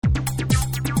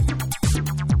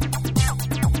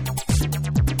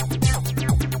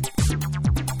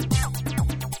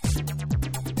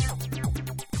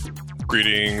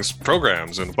Greetings,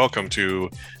 programs, and welcome to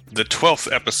the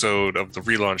 12th episode of the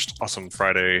relaunched Awesome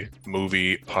Friday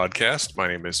movie podcast. My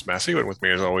name is Massey, and with me,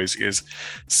 as always, is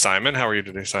Simon. How are you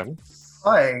today, Simon?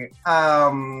 Hi.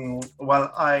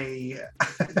 Well, I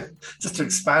just to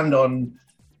expand on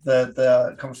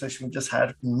the conversation we just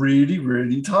had,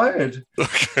 really tired.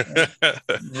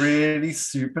 Really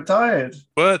super tired.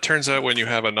 Well, it turns out when you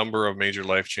have a number of major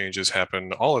life changes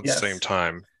happen all at the same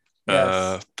time,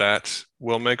 that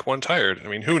will make one tired. I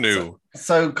mean, who knew?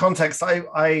 So context,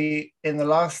 I in the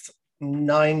last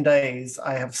 9 days,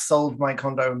 I have sold my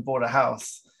condo and bought a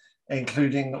house,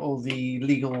 including all the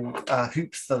legal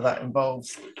hoops that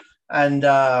involves. And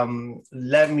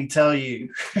let me tell you,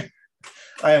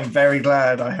 I am very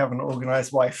glad I have an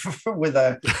organized wife with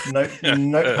a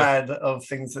notepad of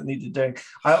things that needed doing.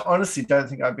 I honestly don't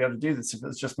think I'd be able to do this if it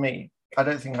was just me. I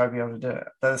don't think I'd be able to do it.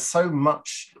 There's so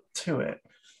much to it,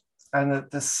 and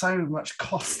there's so much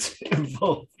cost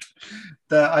involved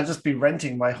that I'd just be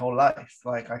renting my whole life.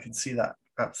 Like, I can see that,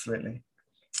 absolutely.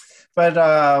 But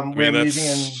we're moving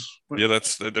in. Yeah,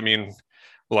 I mean,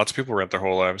 lots of people rent their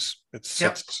whole lives. It's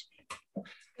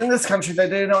in this country they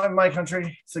do, not in my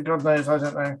country. So God knows, I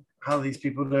don't know how these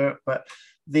people do it. But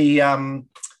this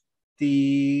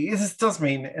does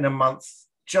mean in a month,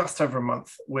 just over a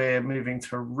month, we're moving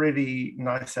to a really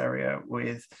nice area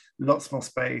with lots more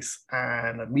space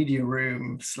and a media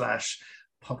room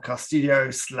 / podcast studio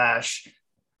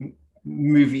 /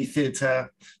 movie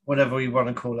theater, whatever we want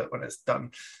to call it when it's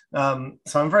done.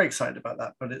 So I'm very excited about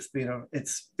that. But it's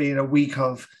been a week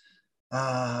of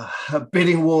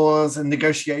bidding wars and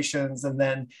negotiations, and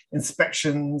then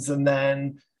inspections, and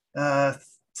then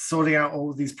sorting out all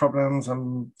of these problems,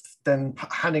 and then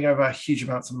handing over huge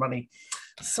amounts of money.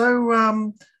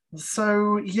 So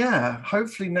yeah,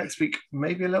 hopefully next week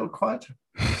maybe a little quieter.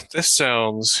 This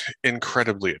sounds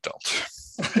incredibly adult.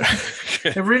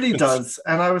 It really does.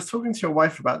 And I was talking to your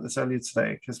wife about this earlier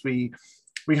today, because we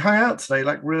hung out today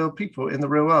like real people in the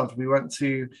real world. We went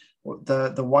to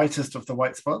the whitest of the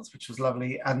white spots, which was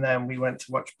lovely, and then we went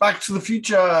to watch Back to the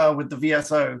Future with the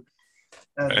VSO,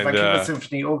 the Vancouver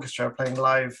Symphony Orchestra playing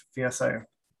live VSO.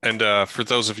 And for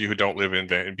those of you who don't live in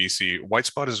BC, White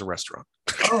Spot is a restaurant.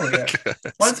 Oh yeah,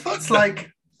 White Spot's like,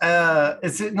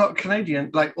 is it not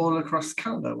Canadian? Like all across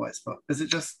Canada, White Spot? Is it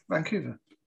just Vancouver?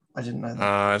 I didn't know that.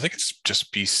 I think it's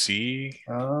just BC.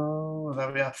 Oh,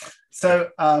 there we are. So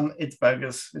it's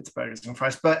burgers and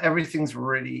fries, but everything's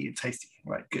really tasty,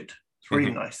 like good. It's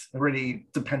really nice, really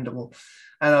dependable.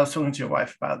 And I was talking to your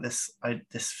wife about this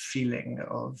feeling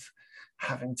of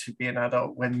having to be an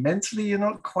adult when mentally you're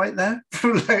not quite there.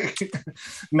 Like,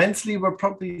 mentally we're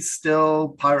probably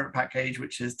still pirate pack age,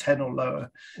 which is 10 or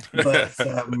lower,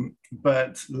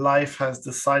 but life has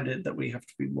decided that we have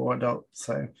to be more adult.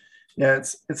 So yeah,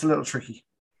 it's a little tricky.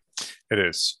 It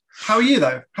is. How are you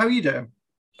though? How are you doing?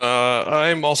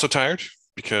 I'm also tired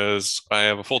because I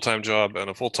have a full-time job and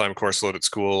a full-time course load at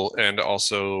school, and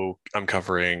also I'm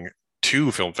covering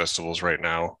 2 film festivals right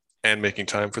now and making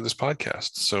time for this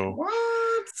podcast. So what?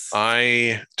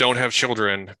 I don't have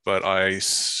children, but I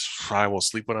will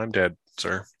sleep when I'm dead,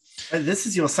 sir. This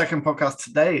is your second podcast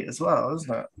today as well,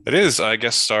 isn't it? It is. I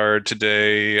guest starred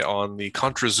today on the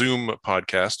Contra Zoom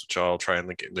podcast, which I'll try and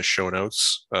link in the show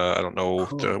notes. I don't know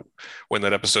when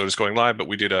that episode is going live, but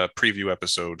we did a preview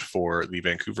episode for the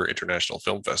Vancouver International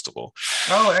Film Festival.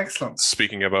 Oh, excellent.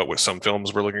 Speaking about what some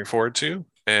films we're looking forward to,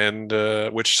 and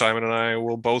which Simon and I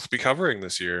will both be covering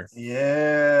this year.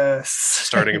 Yes.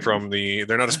 Starting from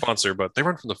they're not a sponsor, but they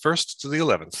run from the 1st to the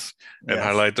 11th and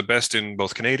highlight the best in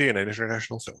both Canadian and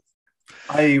international film.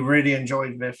 I really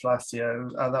enjoyed VIFF last year.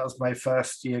 That was my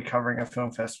first year covering a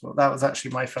film festival. That was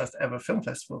actually my first ever film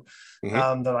festival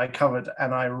that I covered,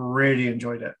 and I really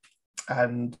enjoyed it.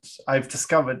 And I've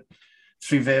discovered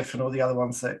through VIFF and all the other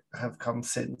ones that have come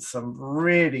since some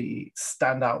really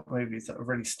standout movies that have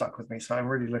really stuck with me. So I'm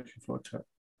really looking forward to it.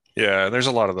 Yeah, there's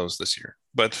a lot of those this year.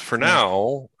 But for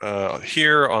now,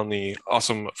 here on the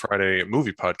Awesome Friday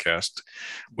movie podcast,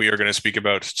 we are going to speak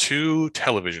about 2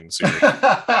 television series.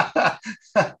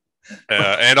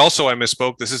 And also, I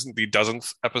misspoke. This isn't the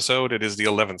 10th episode. It is the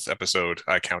 11th episode.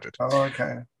 I counted. Oh,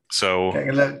 okay. So getting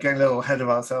a little ahead of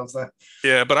ourselves there.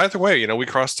 Yeah, but either way, we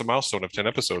crossed the milestone of 10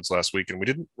 episodes last week, and we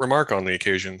didn't remark on the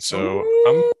occasion. So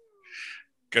I'm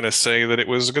going to say that it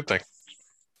was a good thing.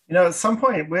 At some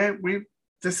point,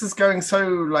 this is going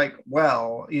so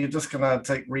well, you're just gonna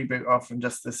take reboot off and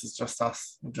this is just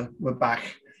us. We're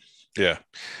back. Yeah,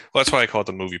 well, that's why I call it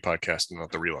the movie podcast and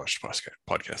not the relaunched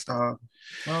podcast.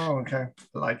 Oh, okay.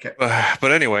 I like it.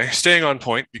 But anyway, staying on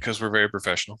point because we're very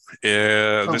professional.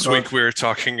 Oh This God. week we're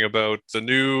talking about the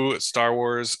new Star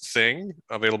Wars thing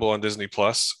available on Disney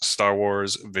Plus, Star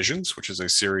Wars Visions, which is a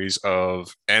series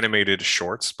of animated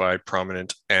shorts by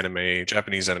prominent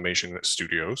Japanese animation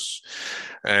studios.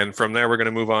 And from there, we're going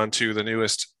to move on to the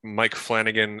newest Mike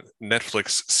Flanagan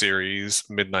Netflix series,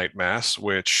 Midnight Mass,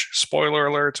 which, spoiler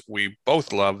alert, we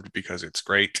both loved because it's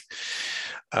great.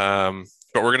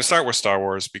 But we're going to start with Star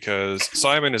Wars because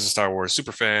Simon is a Star Wars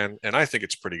super fan, and I think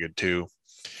it's pretty good too.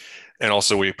 And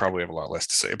also, we probably have a lot less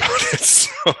to say about it.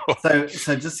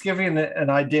 So just to give you an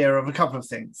idea of a couple of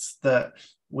things, that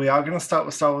we are going to start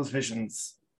with Star Wars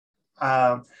Visions.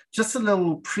 Just a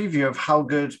little preview of how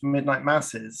good Midnight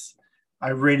Mass is. I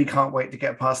really can't wait to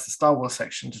get past the Star Wars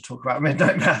section to talk about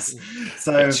Midnight Mass.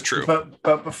 So it's true.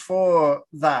 But before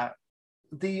that,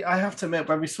 I have to admit,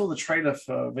 when we saw the trailer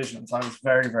for Visions, I was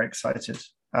very, very excited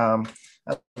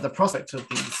at the prospect of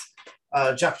these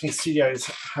Japanese studios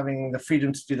having the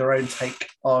freedom to do their own take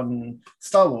on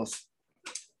Star Wars.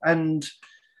 And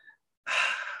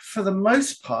for the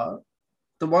most part,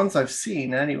 the ones I've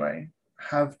seen anyway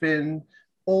have been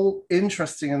all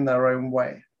interesting in their own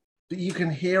way. But you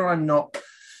can hear I'm not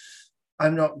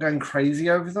going crazy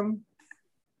over them.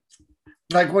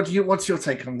 Like, what's your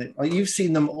take on it? Like, you've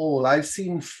seen them all. I've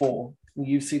seen 4.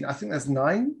 You've seen, I think there's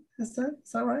 9. Is that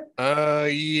right?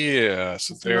 Yeah.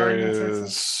 So there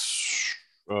is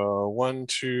 1,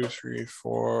 2, 3,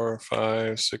 4,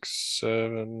 5, 6,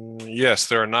 7. Yes,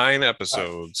 there are 9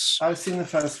 episodes. I've seen the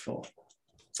first 4.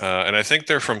 And I think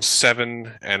they're from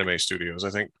 7 anime studios. I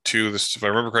think if I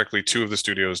remember correctly, 2 of the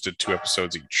studios did 2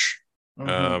 episodes each.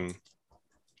 Mm-hmm.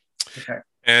 Okay.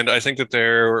 And I think that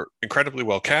they're incredibly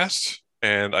well cast.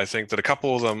 And I think that a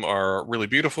couple of them are really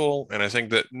beautiful. And I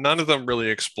think that none of them really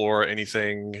explore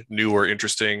anything new or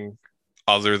interesting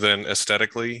other than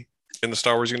aesthetically in the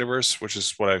Star Wars universe, which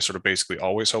is what I sort of basically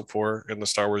always hope for in the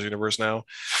Star Wars universe now.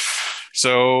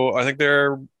 So I think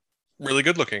they're really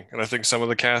good looking. And I think some of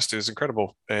the cast is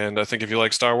incredible. And I think if you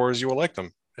like Star Wars, you will like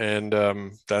them. And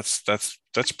that's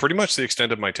pretty much the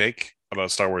extent of my take about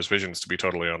Star Wars Visions, to be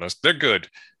totally honest. They're good.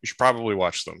 You should probably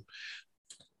watch them.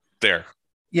 There.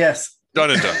 Yes.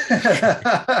 Done and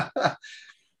done.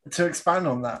 To expand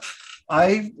on that,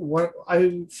 I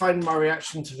find my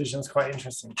reaction to Visions quite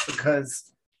interesting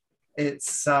because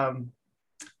it's out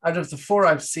of the 4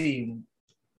 I've seen,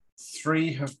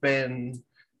 3 have been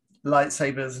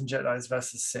lightsabers and Jedi's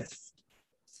versus Sith,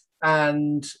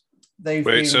 and they've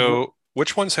been. So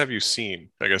which ones have you seen?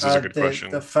 I guess is a good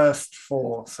question. The first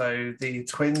 4. So the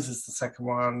Twins is the second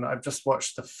one. I've just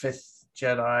watched the 5th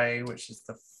Jedi, which is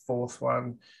the 4th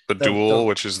one. The Duel,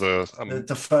 which is the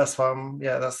first one.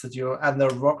 Yeah, that's the Duel. And the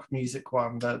rock music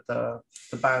one, the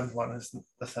band one is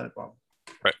the 3rd one.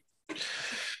 Right.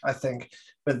 I think.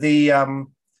 But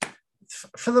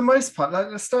for the most part,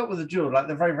 let's start with the Duel, like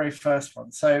the very, very first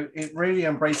one. So it really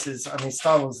embraces,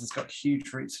 Star Wars has got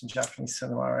huge roots in Japanese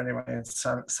cinema anyway, and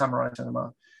samurai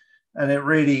cinema. And it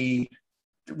really,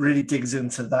 really digs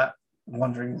into that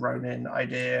Wandering Ronin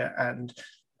idea and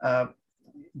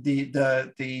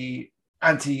the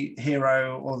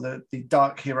anti-hero or the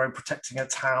dark hero protecting a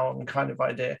town kind of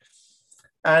idea.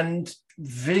 And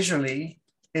visually,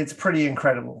 it's pretty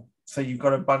incredible. So you've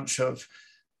got a bunch of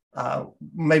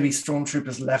maybe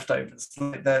stormtroopers leftovers,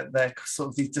 like they're sort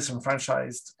of these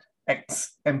disenfranchised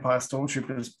ex-Empire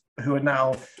stormtroopers who are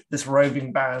now this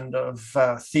roving band of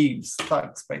thugs,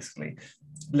 basically,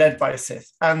 led by a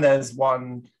Sith. And there's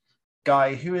one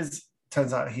guy who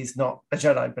turns out he's not a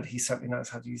Jedi, but he certainly knows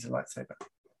how to use a lightsaber.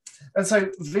 And so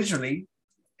visually,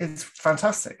 it's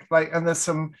fantastic. And there's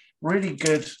some really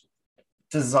good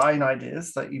design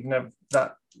ideas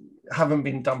that haven't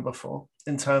been done before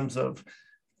in terms of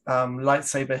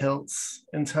lightsaber hilts,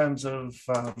 in terms of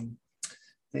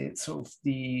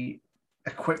the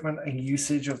equipment and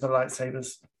usage of the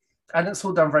lightsabers, and it's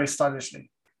all done very stylishly.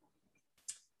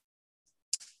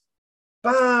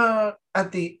 But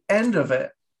at the end of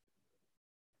it,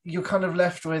 you're kind of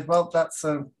left with, well, it's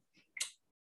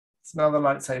another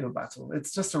lightsaber battle.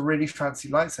 It's just a really fancy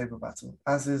lightsaber battle,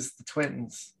 as is the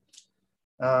Twins.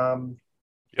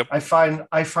 Yep. I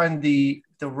find the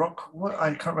rock.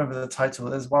 I can't remember the title.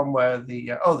 There's one where the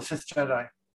 5th Jedi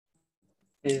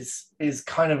is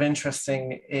kind of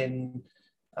interesting in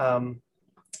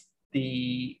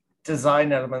the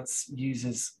design elements.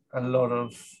 Uses a lot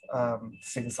of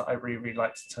things that I really, really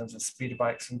liked in terms of speeder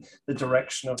bikes, and the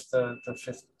direction of the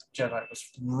 5th Jedi was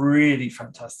really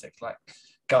fantastic. Like,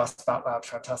 gasp out loud,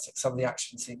 fantastic. Some of the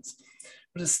action scenes,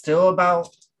 but it's still about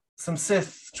some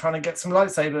Sith trying to get some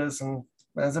lightsabers, and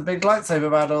there's a big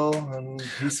lightsaber battle, and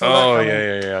he saw that Oh coming.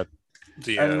 yeah.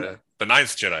 And The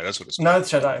Ninth Jedi. That's what it's no, called.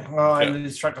 it's Jedi. Oh, I Yeah,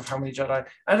 lose track of how many Jedi,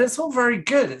 and it's all very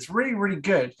good. It's really, really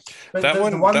good. But that the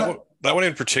one one that that one that one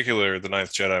in particular, the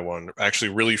Ninth Jedi one, actually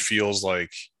really feels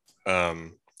like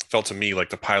um, felt to me like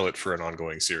the pilot for an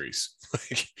ongoing series,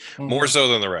 like more Mhm, so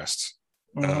than the rest.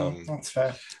 mhm, that's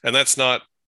fair. And that's not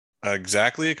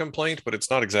exactly a complaint, but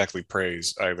it's not exactly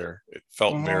praise either. It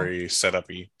felt Mhm. very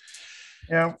set-up-y.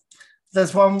 Yeah,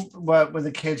 there's one where with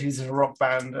a kid who's in a rock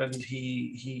band, and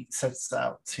he sets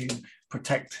out to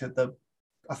protect the,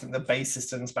 I think the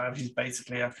bassist in this band, who's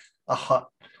basically a hut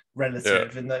Yeah,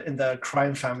 relative in the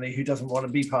crime family who doesn't want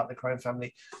to be part of the crime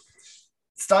family.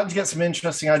 Starting to get some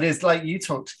interesting ideas, like you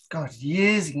talked, God,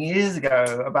 years and years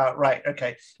ago about, right, okay,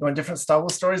 you want different Star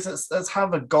Wars stories? Let's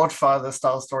have a Godfather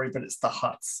style story, but it's the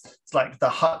Hutts. It's like the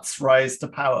Hutts rise to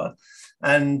power,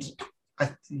 and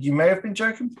you may have been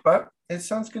joking, but it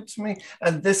sounds good to me.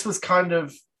 And this was kind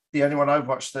of the only one I've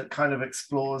watched that kind of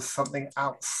explores something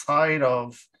outside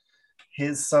of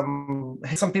here's some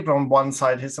people on one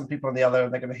side, here's some people on the other,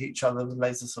 and they're going to hit each other with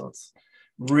laser swords,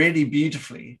 really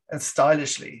beautifully and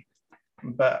stylishly.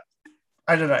 But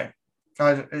I don't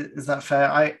know. Is that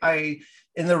fair?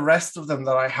 In the rest of them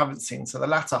that I haven't seen, so the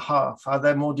latter half, are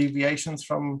there more deviations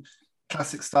from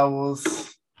classic Star Wars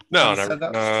no,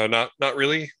 setups? not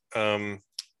really.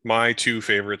 My two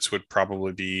favorites would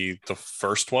probably be the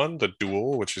first one, the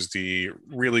Duel, which is the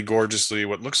really gorgeously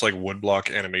what looks like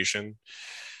woodblock animation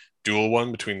duel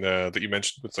one between the that you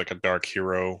mentioned with like a dark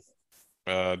hero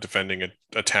defending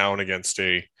a town against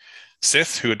a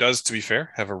Sith who does, to be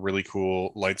fair, have a really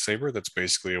cool lightsaber that's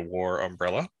basically a war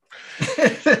umbrella.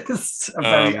 It's a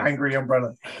very Um, angry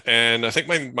umbrella. and I think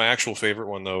my actual favorite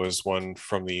one though is one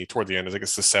from the toward the end. I think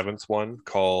it's the seventh one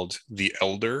called The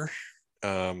Elder,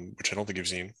 which I don't think you've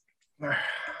seen.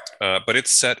 But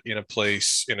it's set in a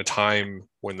place in a time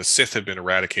when the Sith have been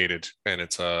eradicated, and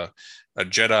it's a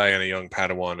Jedi and a young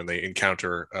Padawan, and they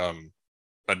encounter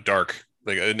a dark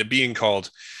like a being called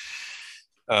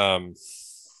um,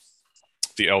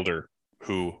 the Elder,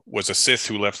 who was a Sith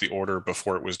who left the Order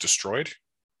before it was destroyed.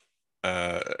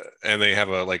 Uh, and they have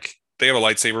a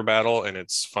lightsaber battle, and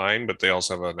it's fine, but they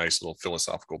also have a nice little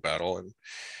philosophical battle, and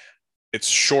it's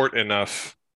short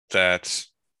enough that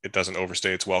it doesn't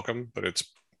overstay its welcome, but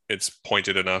it's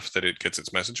pointed enough that it gets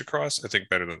its message across. I think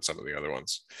better than some of the other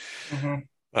ones.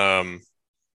 Mm-hmm. Um,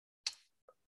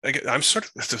 I'm sort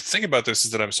of the thing about this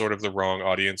is that I'm sort of the wrong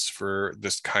audience for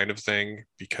this kind of thing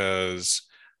because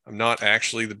I'm not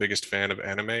actually the biggest fan of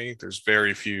anime. There's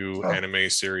very few Oh, anime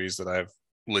series that I've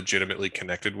legitimately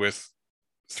connected with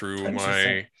through interesting.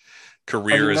 my I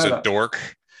career didn't as know a that.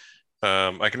 dork.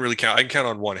 I can count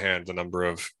on one hand the number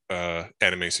of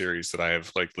anime series that I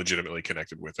have like legitimately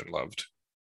connected with and loved.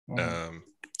 Mm. Um,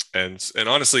 and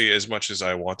honestly, as much as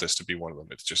I want this to be one of them,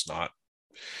 it's just not.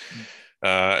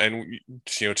 And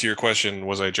to your question,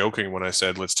 was I joking when I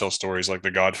said let's tell stories like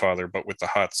The Godfather, but with the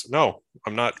Hutts? No,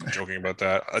 I'm not joking about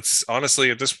that. It's honestly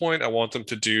at this point, I want them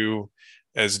to do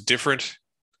as different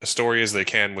a story as they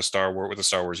can with Star Wars with the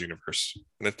Star Wars universe.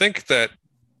 And I think that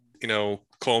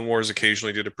Clone Wars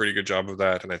occasionally did a pretty good job of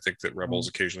that, and I think that Rebels Mm.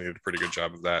 occasionally did a pretty good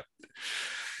job of that.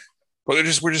 But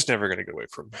we're just never going to get away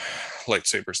from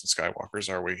lightsabers and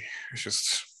Skywalkers, are we? It's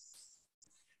just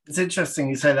It's interesting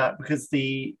you say that because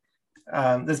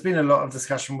there's been a lot of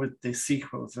discussion with the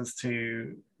sequels as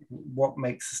to what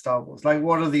makes a Star Wars. Like,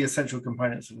 what are the essential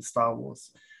components of a Star Wars?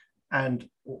 And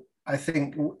I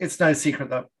think it's no secret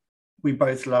that we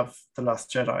both love The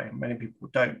Last Jedi. Many people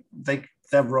don't.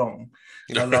 They're wrong.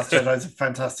 Last Jedi is a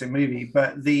fantastic movie,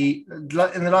 but in The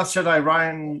Last Jedi,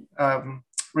 Rian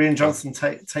oh, Johnson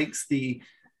takes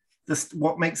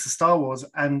what makes a Star Wars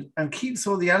and keeps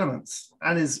all the elements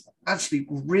and is actually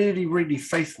really, really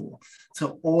faithful to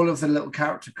all of the little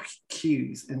character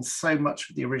cues in so much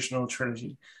of the original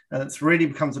trilogy. And it's really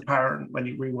becomes apparent when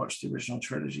you rewatch the original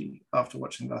trilogy after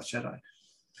watching The Last Jedi.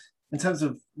 In terms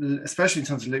of, especially in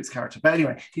terms of Luke's character. But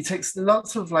anyway, he takes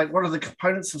lots of like, what are the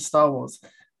components of Star Wars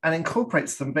and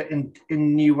incorporates them, but in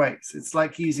new ways. It's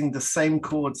like using the same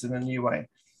chords in a new way.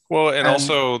 well, and And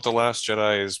also The Last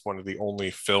Jedi is one of the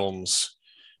only films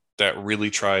that really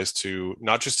tries to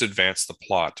not just advance the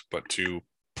plot, but to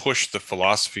push the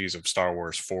philosophies of Star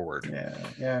Wars forward,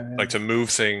 yeah, like to move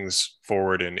things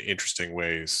forward in interesting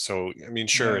ways. So, I mean,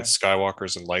 sure, yeah, it's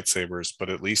Skywalkers and lightsabers, but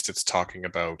at least it's talking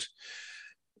about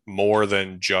more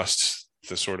than just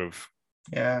the sort of,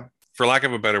 yeah, for lack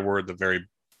of a better word, the very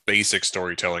basic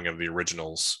storytelling of the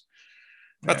originals.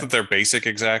 Not yeah, that they're basic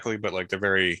exactly, but like they're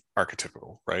very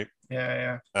archetypical, right?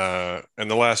 yeah, And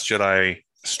The Last Jedi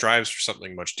strives for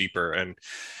something much deeper. And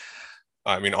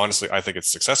I mean, honestly, I think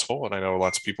it's successful, and I know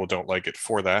lots of people don't like it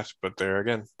for that, but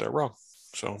they're wrong.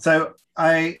 So So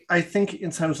I think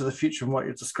in terms of the future and what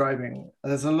you're describing,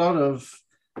 there's a lot of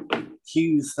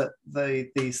cues that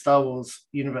the Star Wars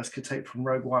universe could take from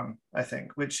Rogue One, I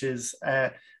think, which is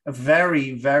a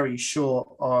very, very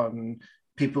short on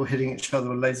people hitting each other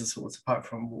with laser swords, apart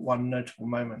from one notable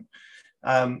moment.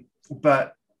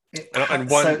 But and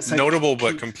one notable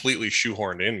but completely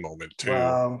shoehorned in moment too.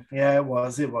 Well, yeah, it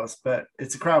was, but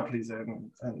it's a crowd pleaser,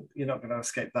 and you're not going to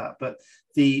escape that. But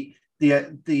the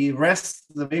rest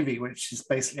of the movie, which is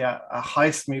basically a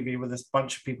heist movie with this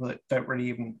bunch of people that don't really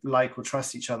even like or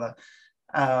trust each other.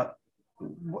 I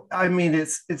mean,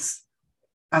 it's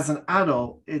as an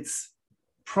adult, it's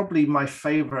probably my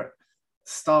favorite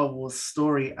Star Wars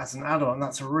story as an adult, and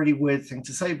that's a really weird thing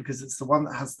to say because it's the one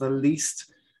that has the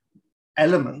least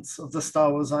elements of the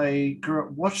Star Wars I grew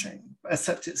up watching,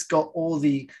 except it's got all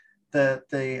the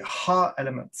heart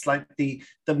elements, like the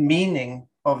meaning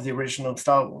of the original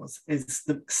Star Wars is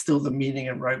still the meaning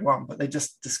in Rogue One, but they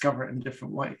just discover it in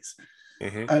different ways.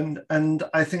 And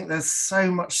I think there's so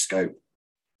much scope.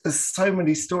 There's so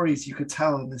many stories you could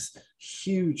tell in this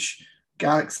huge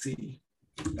galaxy.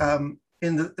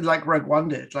 Like Rogue One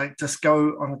did, like just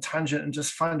go on a tangent and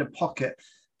just find a pocket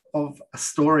of a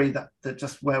story that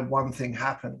just where one thing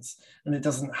happens, and it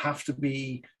doesn't have to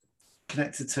be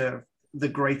connected to the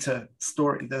greater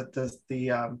story. The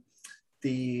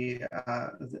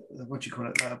what do you call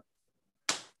it?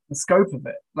 The scope of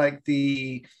it, like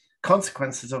the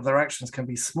consequences of their actions can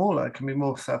be smaller, can be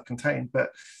more self-contained,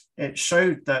 but it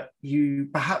showed that you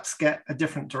perhaps get a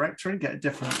different directory, get a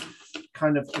different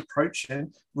kind of approach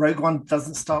in. Rogue One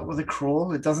doesn't start with a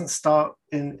crawl. It doesn't start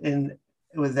in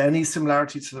with any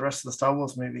similarity to the rest of the Star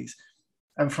Wars movies.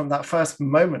 And from that first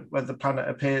moment where the planet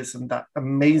appears and that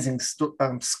amazing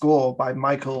score by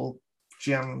Michael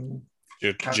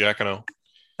Giacchino.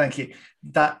 Thank you.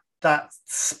 That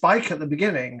spike at the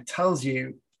beginning tells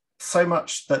you so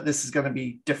much that this is going to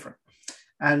be different.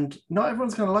 And not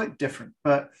everyone's going to like different,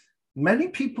 but many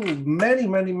people,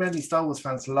 many Star Wars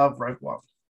fans love Rogue One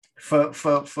for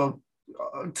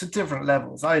to different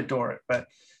levels. I adore it, but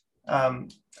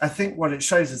I think what it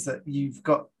shows is that you've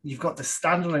got the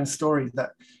standalone story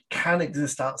that can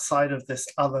exist outside of this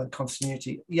other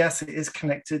continuity. Yes, it is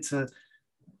connected to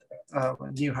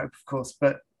New Hope, of course,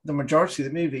 but the majority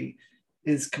of the movie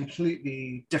is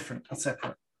completely different and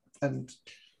separate. And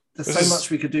there's so much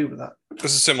we could do with that.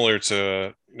 This is similar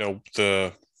to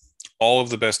all of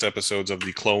the best episodes of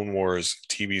the Clone Wars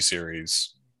TV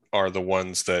series are the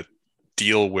ones that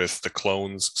deal with the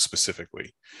clones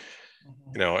specifically.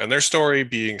 And their story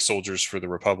being soldiers for the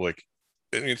Republic,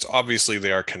 it's obviously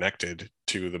they are connected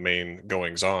to the main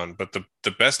goings on, but the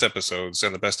best episodes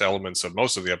and the best elements of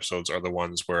most of the episodes are the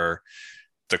ones where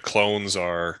the clones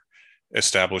are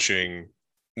establishing,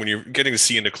 when you're getting to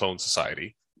see into clone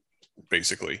society,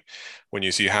 basically, when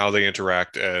you see how they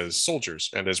interact as soldiers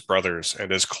and as brothers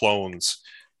and as clones,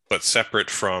 but separate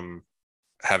from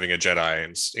having a Jedi,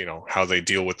 and how they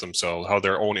deal with themselves, how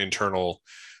their own internal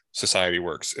society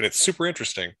works, and it's super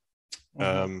interesting.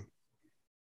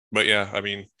 But yeah, I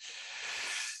mean,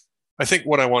 I think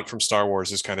what I want from Star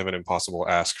Wars is kind of an impossible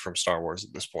ask from Star Wars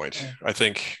at this point. I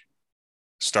think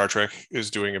Star Trek is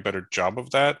doing a better job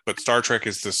of that, but Star Trek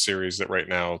is this series that right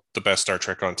now the best Star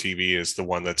Trek on TV is the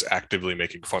one that's actively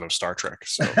making fun of Star Trek.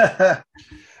 So more of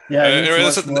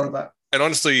that. And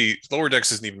honestly, Lower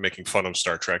Decks isn't even making fun of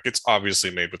Star Trek. It's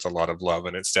obviously made with a lot of love,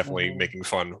 and it's definitely making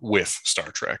fun with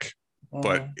Star Trek.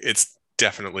 But it's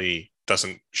definitely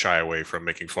doesn't shy away from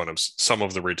making fun of some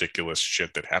of the ridiculous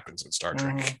shit that happens in Star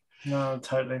Trek. No,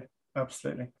 totally.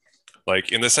 Absolutely.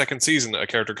 Like in the second season, a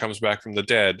character comes back from the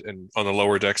dead, and on the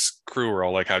Lower Decks crew are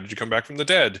all like, "How did you come back from the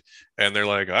dead?" And they're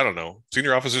like, "I don't know.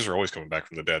 Senior officers are always coming back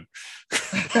from the dead."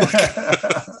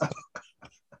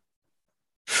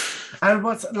 And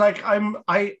what's like,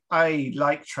 I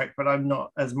like Trek, but I'm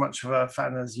not as much of a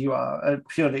fan as you are.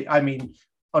 Purely, I mean,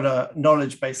 on a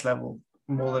knowledge-based level,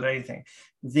 more than anything.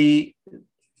 What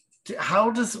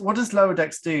does Lower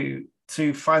Decks do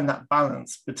to find that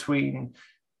balance between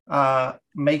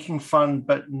making fun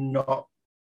but not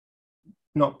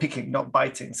picking, not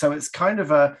biting? So it's kind of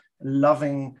a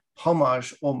loving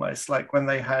homage, almost like when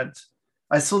they had.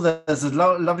 I saw that there's a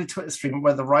lovely Twitter stream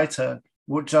where the writer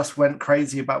just went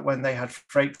crazy about when they had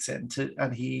Frakes in,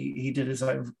 and he did his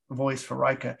own voice for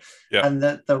Riker, and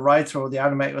that the writer or the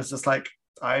animator was just like,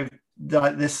 I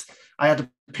had to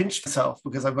pinch myself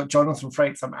because I've got Jonathan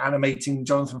Frakes. I'm animating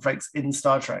Jonathan Frakes in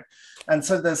Star Trek. And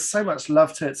so there's so much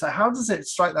love to it. So how does it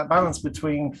strike that balance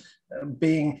between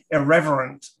being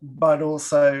irreverent, but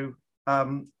also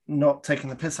not taking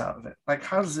the piss out of it? Like,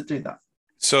 how does it do that?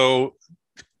 So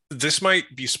this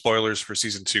might be spoilers for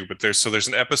season two, but there's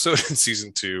an episode in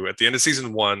season two. At the end of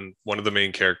season one of the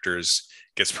main characters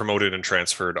gets promoted and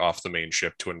transferred off the main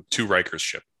ship to Riker's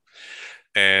ship.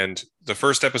 And the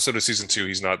first episode of season two,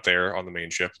 he's not there on the main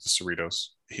ship, the Cerritos.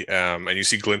 And you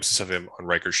see glimpses of him on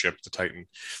Riker's ship, the Titan.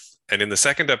 And in the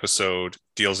second episode,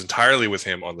 deals entirely with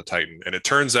him on the Titan. And it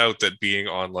turns out that being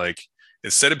on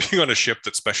instead of being on a ship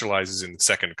that specializes in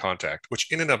second contact,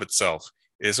 which in and of itself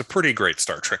is a pretty great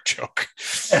Star Trek joke.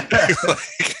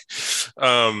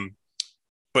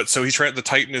 But so the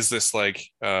Titan is this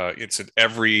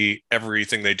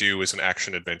everything they do is an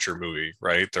action adventure movie,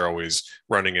 right? They're always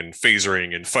running and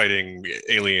phasering and fighting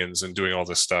aliens and doing all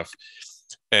this stuff.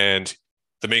 And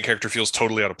the main character feels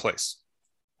totally out of place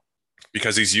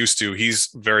because he's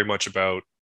very much about,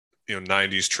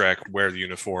 90s Trek, wear the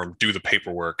uniform, do the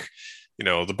paperwork.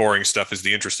 The boring stuff is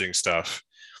the interesting stuff.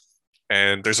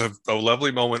 And there's a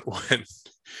lovely moment when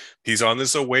he's on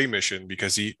this away mission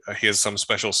because he has some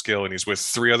special skill and he's with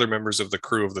 3 other members of the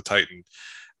crew of the Titan.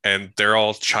 And they're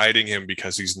all chiding him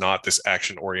because he's not this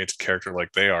action-oriented character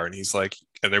like they are. And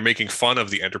and they're making fun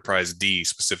of the Enterprise D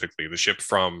specifically, the ship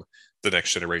from the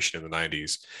Next Generation in the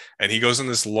 90s. And he goes in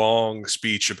this long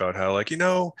speech about how,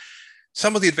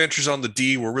 some of the adventures on the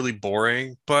D were really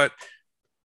boring, but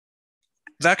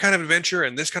that kind of adventure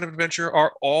and this kind of adventure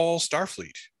are all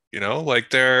Starfleet.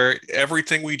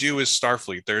 Everything we do is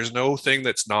Starfleet. There's no thing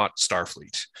that's not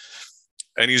Starfleet.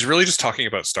 And he's really just talking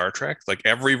about Star Trek. Like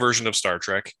every version of Star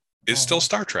Trek is still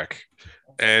Star Trek.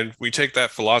 And we take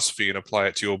that philosophy and apply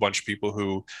it to a bunch of people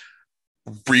who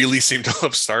really seem to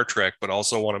love Star Trek, but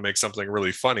also want to make something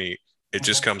really funny. It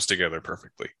just comes together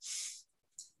perfectly.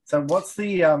 So what's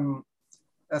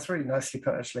that's really nicely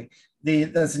put, actually.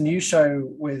 There's a new show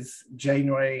with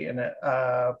Janeway in it,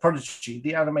 Prodigy,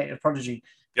 the animated Prodigy.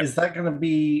 Yep. Is that going to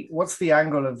be, what's the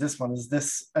angle of this one? Is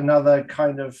this another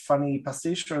kind of funny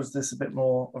pastiche, or is this a bit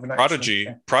more of an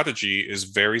action? Prodigy is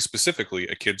very specifically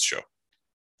a kids show.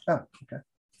 Oh, okay.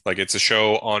 It's a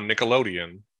show on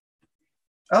Nickelodeon.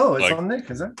 Oh, it's on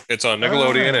Nick, is it? It's on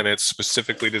Nickelodeon, and it's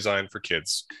specifically designed for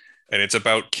kids. And it's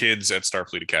about kids at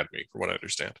Starfleet Academy, from what I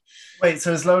understand. Wait,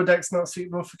 so is Lower Decks not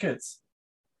suitable for kids?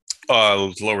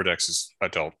 Lower Decks is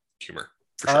adult humor.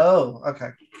 For sure. Oh,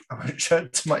 okay. I won't show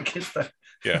it to my kids then.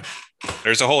 Yeah.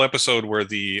 There's a whole episode where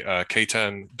the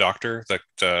K-10 doctor, that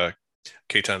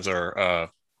K-10s are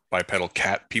bipedal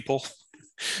cat people.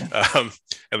 And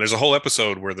there's a whole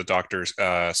episode where the doctor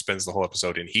spends the whole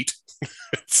episode in heat.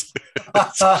 It's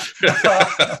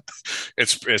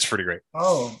pretty great.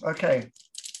 Oh, okay.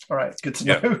 All right, good to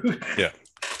know. Yeah.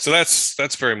 So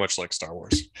that's very much like Star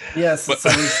Wars. Yes. So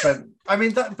we spent. I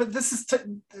mean, but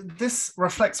this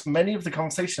reflects many of the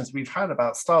conversations we've had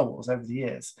about Star Wars over the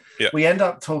years. Yeah. We end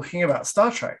up talking about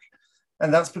Star Trek,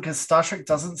 and that's because Star Trek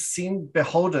doesn't seem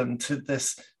beholden to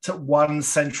one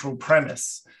central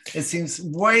premise. It seems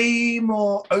way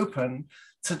more open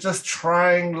to just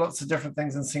trying lots of different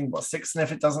things and seeing what sticks. And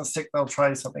if it doesn't stick, they'll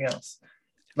try something else.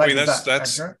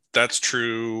 That's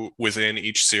true within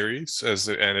each series,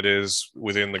 and it is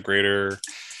within the greater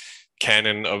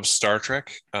canon of Star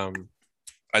Trek.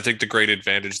 I think the great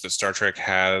advantage that Star Trek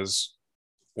has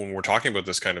when we're talking about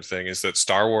this kind of thing is that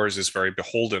Star Wars is very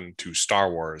beholden to Star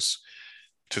Wars,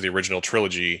 to the original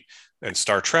trilogy, and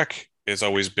Star Trek has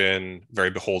always been very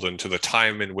beholden to the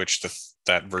time in which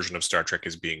that version of Star Trek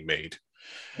is being made.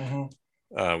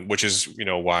 Which is,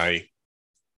 why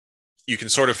you can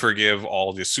sort of forgive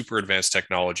all the super advanced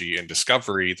technology and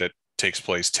discovery that takes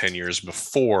place 10 years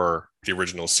before the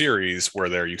original series, where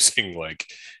they're using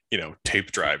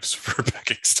tape drives for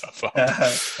backing stuff up.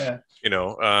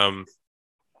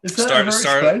 Is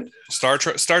that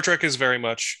Star Trek is very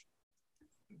much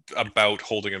about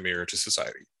holding a mirror to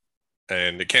society,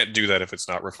 and it can't do that if it's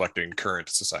not reflecting current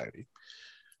society.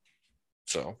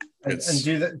 So,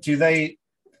 do they?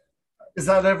 Is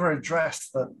that ever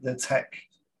addressed, that the tech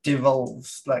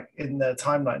devolves in the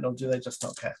timeline, or do they just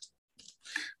not care?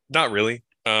 Not really.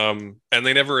 And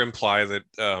they never imply that.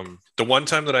 The one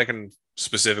time that I can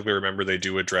specifically remember they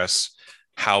do address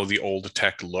how the old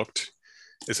tech looked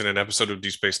is in an episode of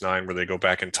Deep Space Nine where they go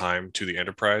back in time to the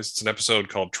Enterprise. It's an episode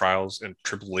called Trials and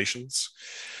Tribulations,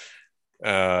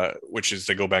 which is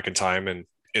they go back in time and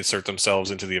insert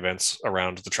themselves into the events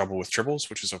around the Trouble with Tribbles,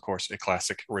 which is, of course, a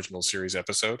classic original series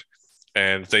episode.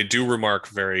 And they do remark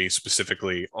very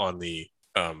specifically on the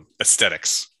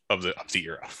aesthetics of the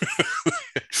era.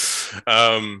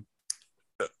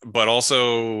 But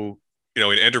also,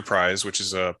 in Enterprise, which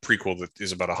is a prequel that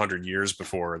is about 100 years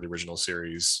before the original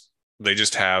series, they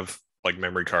just have like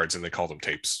memory cards and they call them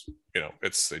tapes.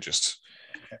 It's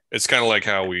kind of like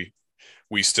how we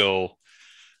still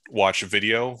watch a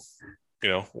video,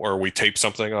 or we tape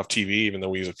something off TV, even though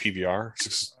we use a PVR.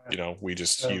 We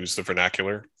just use the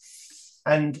vernacular.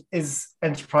 And is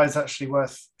Enterprise actually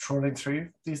worth trawling through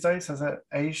these days? Has it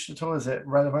aged at all? Is it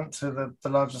relevant to the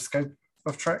larger scope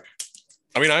of Trek?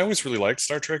 I mean, I always really liked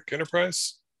Star Trek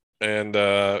Enterprise. And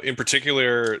in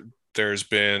particular, there's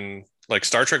been like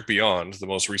Star Trek Beyond, the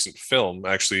most recent film,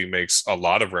 actually makes a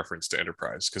lot of reference to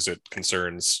Enterprise because it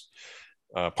concerns,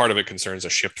 part of it concerns a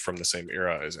ship from the same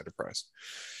era as Enterprise.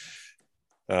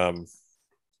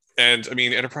 And I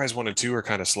mean, Enterprise 1 and 2 are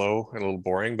kind of slow and a little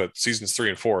boring, but seasons 3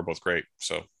 and 4 are both great.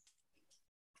 So,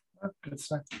 good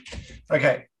stuff.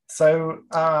 Okay, so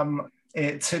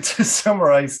to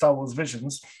summarize Star Wars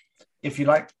Visions, if you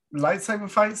like lightsaber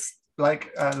fights,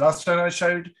 like Last Jedi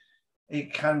showed,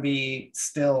 it can be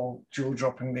still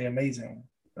jaw-droppingly amazing,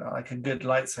 like a good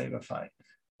lightsaber fight.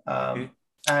 And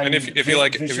if you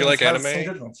like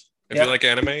anime, you like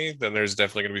anime, then there's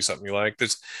definitely going to be something you like.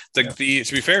 There's to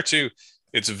be fair too,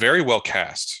 it's very well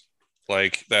cast.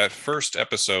 Like that first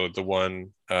episode, the one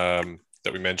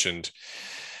that we mentioned,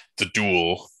 the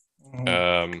duel.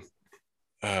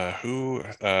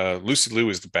 Lucy Liu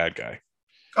is the bad guy.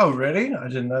 Oh, really? I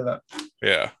didn't know that.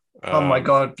 Yeah. Oh my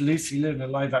God, Lucy Liu in a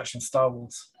live action Star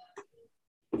Wars.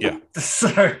 Yeah.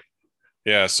 So.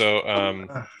 Yeah. So,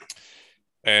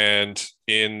 and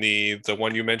in the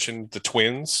one you mentioned, the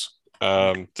twins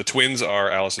are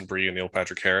Alison Brie and Neil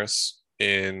Patrick Harris.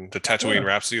 In the Tatooine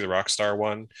Rhapsody, the Rockstar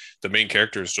one, the main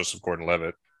character is Joseph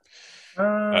Gordon-Levitt.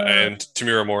 And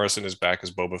Tamira Morrison is back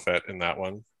as Boba Fett in that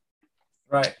one.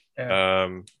 Right. Yeah.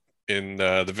 In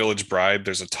The Village Bride,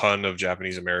 there's a ton of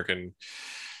Japanese-American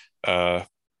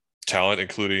talent,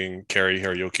 including Kari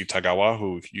Hiroyuki Tagawa,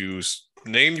 whose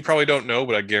name you probably don't know,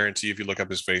 but I guarantee if you look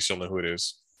up his face, you'll know who it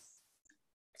is.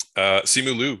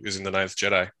 Simu Liu is in The Ninth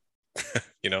Jedi.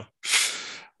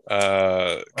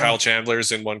 Kyle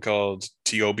Chandler's in one called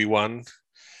TOB1.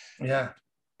 Yeah.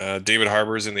 David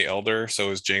Harbour's in The Elder, so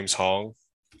is James Hong.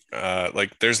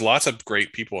 There's lots of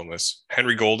great people in this.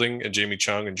 Henry Golding and Jamie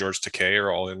Chung and George Takei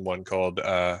are all in one called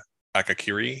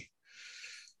Akakiri.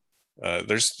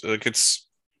 There's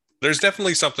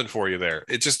definitely something for you there.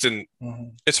 It just didn't.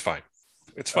 It's fine.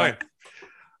 It's fine.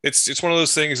 It's one of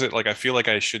those things that I feel like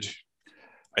I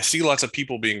see lots of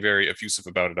people being very effusive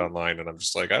about it online, and I'm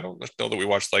just like, I don't know that we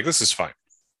watched. This is fine.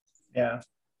 Yeah.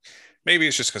 Maybe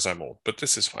it's just because I'm old, but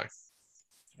this is fine.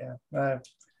 Yeah.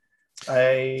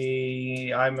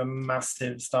 I'm a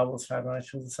massive Star Wars fan, and I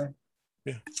feel the same.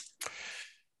 Yeah.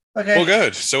 Okay. Well,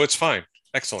 good. So it's fine.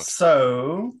 Excellent.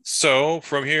 So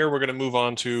from here, we're going to move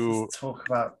on to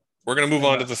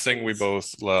the thing we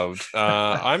both loved.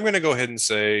 I'm going to go ahead and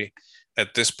say,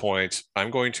 at this point,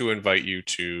 I'm going to invite you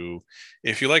to,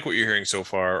 if you like what you're hearing so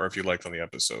far, or if you liked on the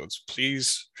episodes,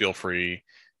 please feel free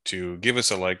to give us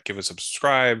a like, give us a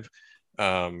subscribe,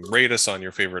 rate us on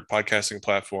your favorite podcasting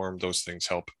platform. Those things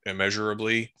help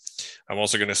immeasurably. I'm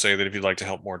also going to say that if you'd like to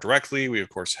help more directly, we of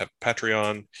course have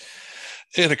Patreon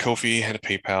and a Ko-fi and a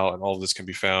PayPal, and all of this can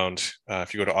be found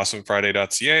if you go to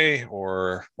awesomefriday.ca,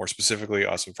 or more specifically,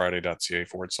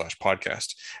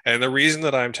 awesomefriday.ca/podcast. And the reason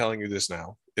that I'm telling you this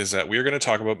now is that we're going to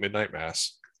talk about Midnight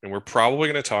Mass, and we're probably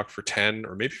going to talk for 10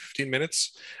 or maybe 15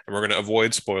 minutes, and we're going to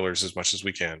avoid spoilers as much as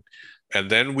we can. And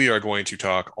then we are going to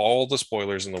talk all the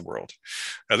spoilers in the world.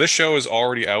 Now, this show is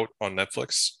already out on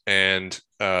Netflix, and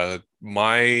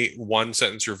my one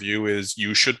sentence review is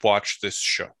you should watch this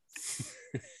show.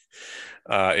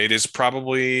 It is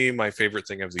probably my favorite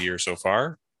thing of the year so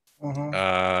far. And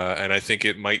I think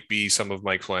it might be some of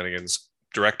Mike Flanagan's,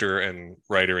 director and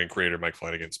writer and creator Mike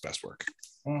Flanagan's, best work.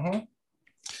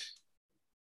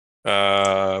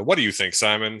 What do you think,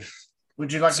 Simon?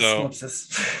 Would you like a synopsis?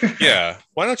 Yeah.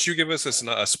 Why don't you give us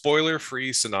a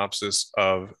spoiler-free synopsis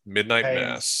of Midnight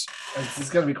Mass? It's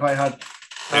going to be quite hard.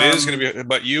 It is going to be,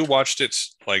 but you watched it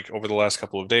over the last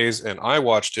couple of days, and I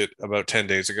watched it about 10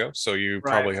 days ago, so you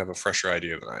probably have a fresher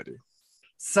idea than I do.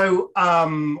 So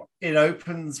it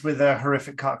opens with a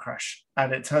horrific car crash,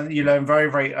 and it turns, you learn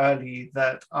very, very early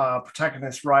that our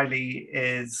protagonist Riley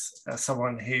is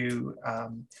someone who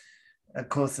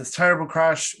caused this terrible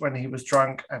crash when he was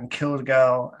drunk and killed a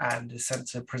girl and is sent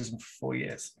to prison for 4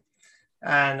 years.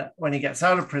 And when he gets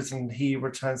out of prison, he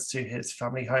returns to his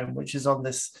family home, which is on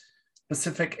this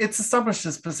Pacific. It's established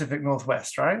as Pacific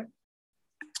Northwest, right?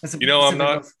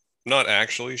 I'm not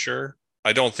actually sure.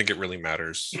 I don't think it really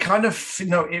matters. It kind of,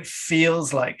 it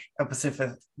feels like a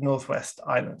Pacific Northwest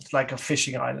island, like a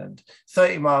fishing island,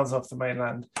 30 miles off the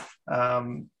mainland.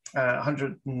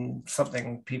 100 and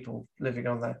something people living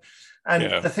on there. And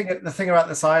Yeah. the thing about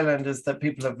this island is that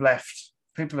people have left.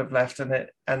 People have left,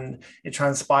 and it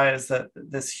transpires that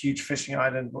this huge fishing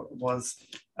island was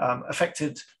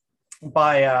affected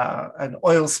by an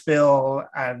oil spill,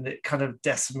 and it kind of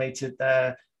decimated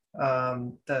their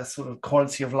sort of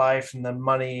quality of life and their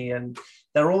money, and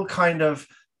they're all kind of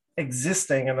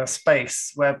existing in a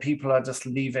space where people are just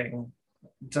leaving,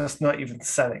 just not even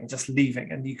selling, just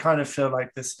leaving, and you kind of feel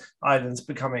like this island's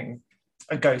becoming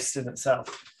a ghost in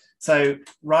itself. So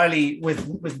Riley,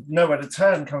 with nowhere to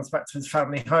turn, comes back to his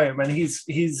family home, and he's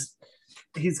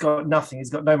got nothing. He's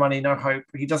got no money, no hope.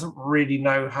 He doesn't really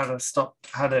know how to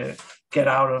get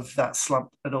out of that slump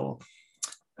at all.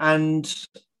 And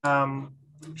the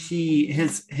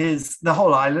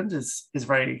whole island is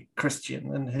very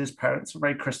Christian, and his parents are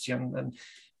very Christian. And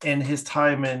in his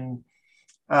time in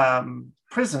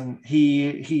prison,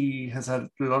 he has had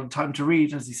a lot of time to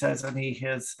read, as he says, and he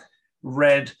has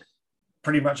read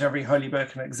pretty much every holy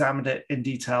book and examined it in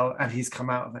detail, and he's come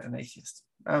out of it an atheist.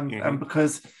 And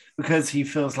because he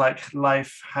feels like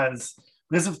life has,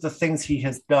 because of the things he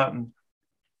has done,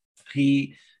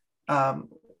 he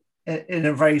in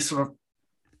a very sort of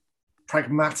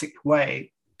pragmatic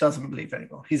way doesn't believe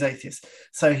anymore. He's atheist,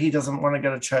 so he doesn't want to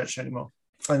go to church anymore.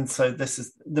 And so this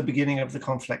is the beginning of the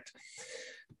conflict.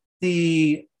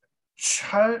 The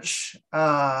church,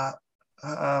 the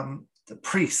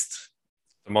priest,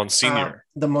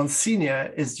 the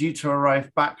Monsignor is due to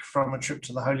arrive back from a trip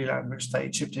to the Holy Land, which they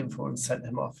chipped in for and sent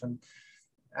him off. And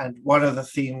one of the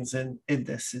themes in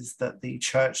this is that the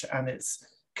church and its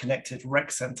connected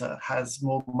rec center has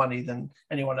more money than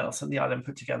anyone else on the island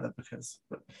put together, because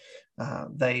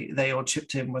they all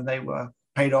chipped in when they were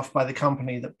paid off by the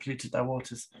company that polluted their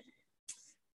waters.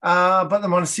 But the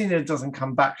Monsignor doesn't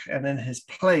come back, and in his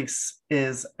place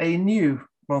is a new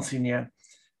Monsignor,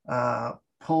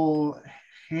 Paul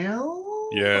Hill?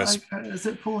 Yes. Is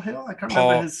it Paul Hill? I can't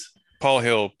remember his... Paul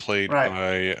Hill, played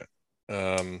by...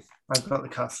 I've got the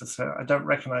cast, so I don't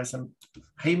recognize him.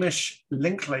 Hamish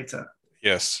Linklater.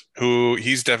 Yes,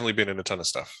 he's definitely been in a ton of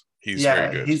stuff. He's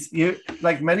very good.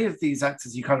 Like many of these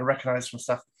actors you kind of recognize from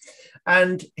stuff.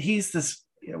 And he's this...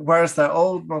 Whereas the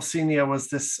old Monsignor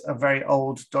was a very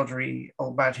old, doddery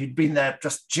old man who'd been there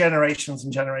just generations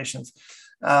and generations.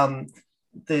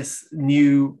 This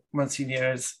new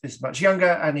Monsignor is much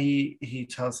younger, and he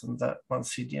tells them that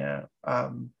Monsignor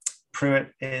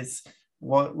Pruitt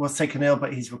was taken ill,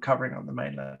 but he's recovering on the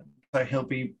mainland. So he'll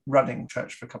be running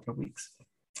church for a couple of weeks.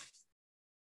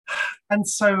 And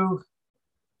so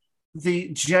the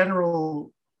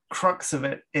general crux of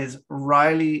it is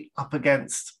Riley up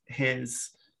against his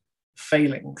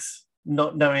failings,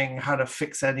 not knowing how to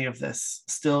fix any of this,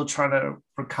 still trying to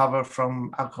recover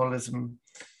from alcoholism,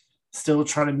 still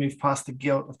trying to move past the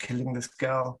guilt of killing this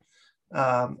girl.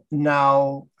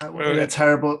 Now in a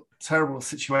terrible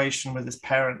situation with his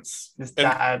parents, his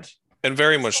dad. And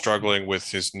very much struggling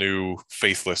with his new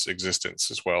faithless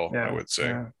existence as well, I would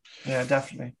say. Yeah,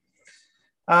 definitely.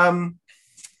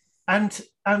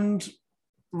 And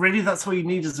really that's all you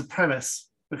need as a premise,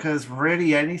 because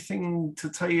really anything to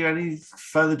tell you any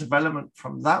further development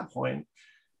from that point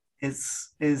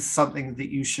is something that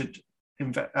you should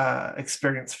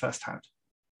experience firsthand.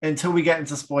 Until we get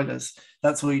into spoilers,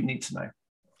 that's all you need to know.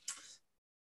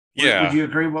 Yeah. Would you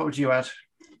agree? What would you add?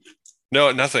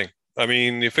 No, nothing. I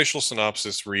mean, the official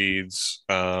synopsis reads,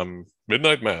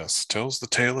 Midnight Mass tells the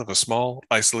tale of a small,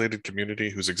 isolated community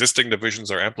whose existing divisions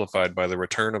are amplified by the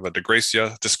return of a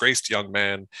disgraced young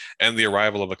man and the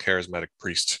arrival of a charismatic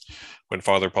priest. When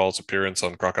Father Paul's appearance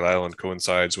on Crocodile Island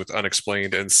coincides with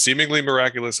unexplained and seemingly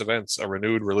miraculous events, a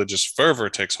renewed religious fervor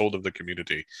takes hold of the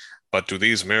community. But do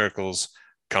these miracles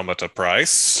come at a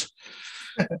price?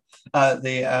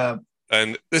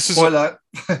 And this is spoiler.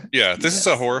 This is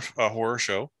a horror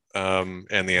show. And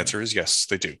the answer is yes,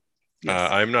 they do.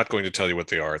 Yes. I'm not going to tell you what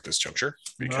they are at this juncture,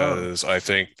 because I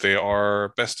think they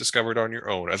are best discovered on your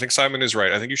own. I think Simon is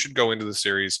right. I think you should go into the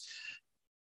series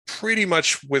pretty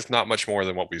much with not much more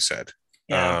than what we said.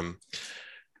 Yeah.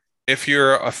 If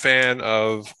you're a fan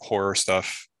of horror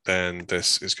stuff, then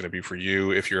this is going to be for you.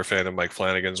 If you're a fan of Mike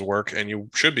Flanagan's work, and you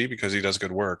should be because he does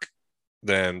good work,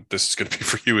 then this is going to be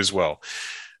for you as well.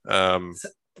 And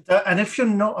if you're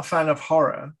not a fan of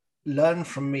horror, learn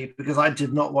from me, because I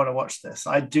did not want to watch this.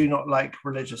 I do not like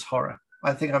religious horror.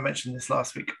 I think I mentioned this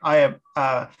last week. I am,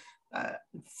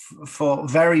 for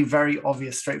very, very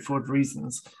obvious, straightforward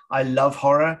reasons, I love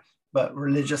horror, but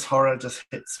religious horror just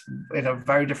hits in a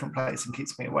very different place and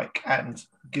keeps me awake and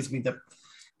gives me the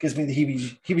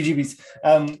heebie-jeebies.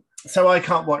 so I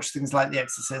can't watch things like The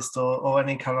Exorcist or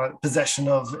any kind of possession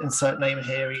of insert name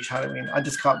here each Halloween. I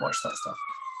just can't watch that stuff.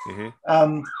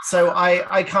 So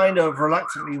I kind of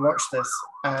reluctantly watched this,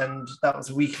 and that was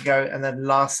a week ago. And then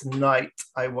last night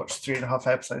I watched 3.5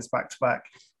 episodes back to back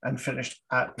and finished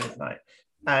at midnight.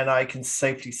 And I can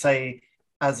safely say,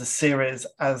 as a series,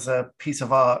 as a piece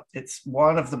of art, it's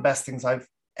one of the best things I've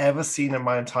ever seen in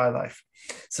my entire life.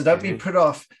 So don't be put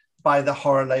off by the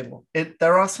horror label.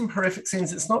 There are some horrific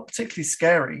scenes. It's not particularly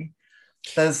scary.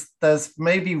 There's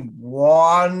maybe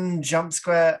one jump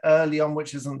scare early on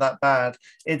which isn't that bad.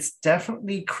 It's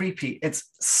definitely creepy.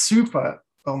 It's super,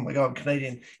 oh my god, I'm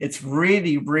Canadian. It's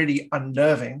really, really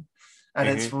unnerving, and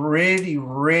it's really,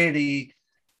 really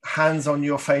hands on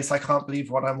your face. I can't believe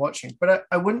what I'm watching, but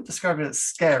I wouldn't describe it as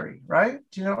scary, right?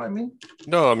 Do you know what I mean?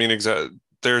 No, I mean, exactly.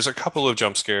 There's a couple of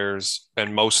jump scares,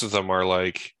 and most of them are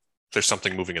like there's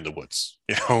something moving in the woods,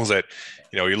 that,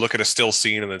 you look at a still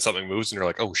scene and then something moves and you're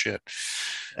like, oh shit.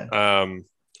 Yeah.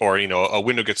 Or, a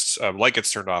window light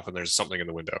gets turned off and there's something in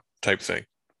the window type thing.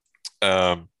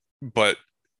 But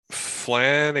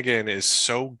Flanagan is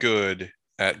so good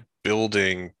at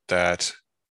building that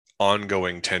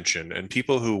ongoing tension, and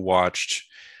people who watched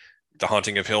The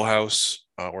Haunting of Hill House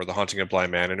or The Haunting of Bly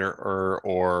Manor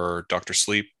or Dr.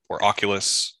 Sleep or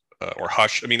Oculus or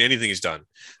Hush, I mean, anything he's done,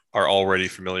 are already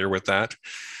familiar with that.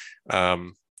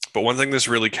 But one thing the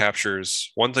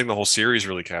whole series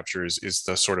really captures is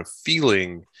the sort of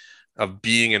feeling of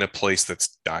being in a place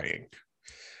that's dying,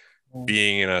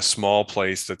 being in a small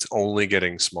place that's only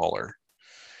getting smaller.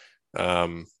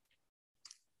 Part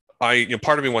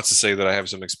of me wants to say that I have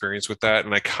some experience with that,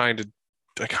 and I kind of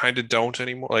don't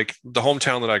anymore. Like, the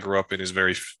hometown that I grew up in is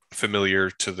very familiar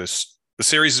to this. The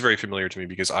series is very familiar to me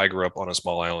because I grew up on a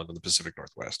small island in the Pacific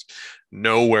Northwest,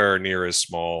 nowhere near as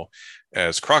small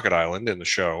as Crockett Island in the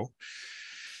show,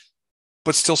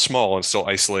 but still small and still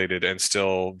isolated and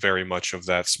still very much of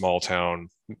that small town.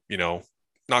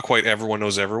 Not quite everyone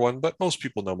knows everyone, but most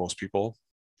people know most people.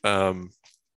 And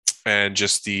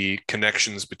just the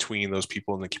connections between those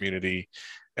people in the community,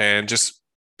 and just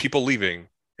people leaving,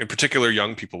 in particular,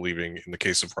 young people leaving, in the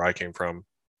case of where I came from,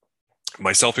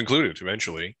 myself included,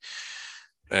 eventually.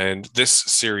 And this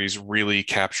series really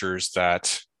captures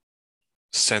that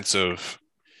sense of,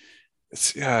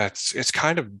 it's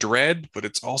kind of dread, but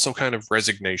it's also kind of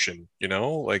resignation,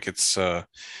 like it's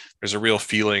there's a real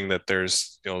feeling that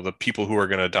there's, the people who are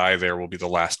going to die there will be the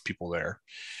last people there.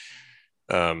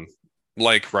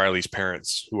 Like Riley's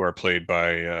parents, who are played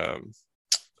by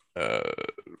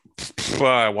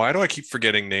why do I keep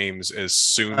forgetting names as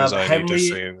soon as I need to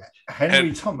say it?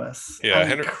 Henry Thomas. Yeah,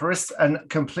 and and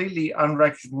completely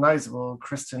unrecognizable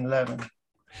Kristen Levin.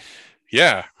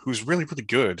 Yeah, who's really, really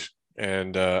good.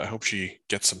 And I hope she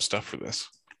gets some stuff for this.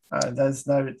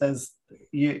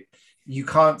 You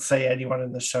can't say anyone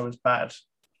in the show is bad.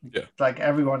 Yeah. Like,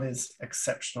 everyone is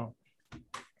exceptional.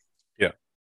 Yeah.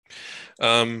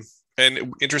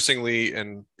 And interestingly,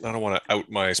 and I don't want to out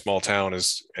my small town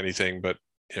as anything, but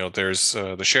there's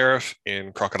the sheriff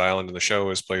in Crockett Island in the show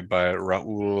is played by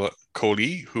Rahul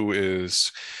Kohli, who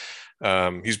is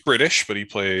he's British, but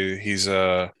he's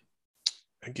I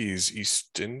think he's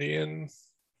East Indian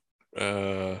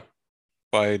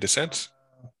by descent.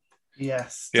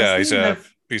 Yes. Yeah,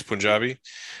 he's Punjabi.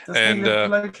 And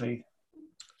locally?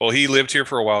 Well, he lived here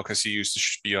for a while because he used to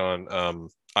be on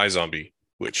iZombie,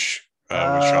 which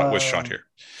was shot here.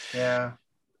 Yeah.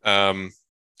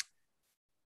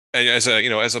 And as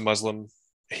a Muslim,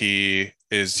 he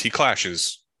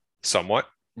clashes somewhat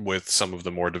with some of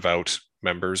the more devout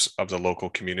members of the local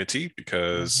community,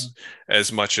 because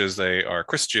as much as they are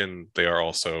Christian, they are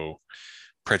also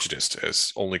prejudiced,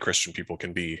 as only Christian people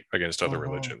can be, against other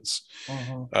religions.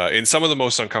 In some of the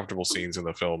most uncomfortable scenes in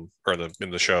the film, or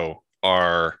in the show,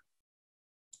 are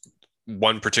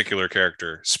one particular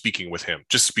character speaking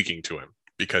to him,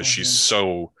 because she's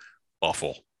so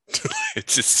awful.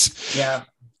 It's just, yeah.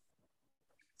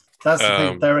 That's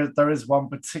the thing. There is one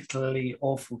particularly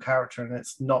awful character, and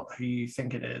it's not who you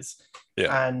think it is.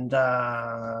 Yeah. And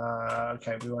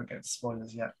okay, we won't get to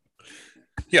spoilers yet.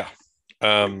 Yeah.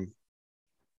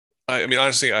 I mean,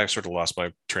 honestly, I sort of lost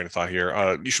my train of thought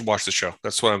here. You should watch the show.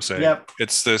 That's what I'm saying. Yep.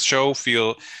 It's the show.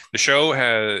 The show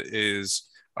is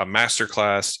a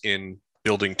masterclass in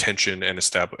building tension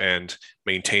and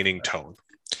maintaining tone.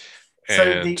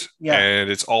 And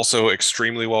it's also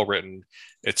extremely well written.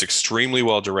 It's extremely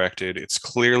well directed. It's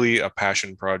clearly a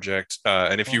passion project.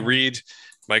 And if you read,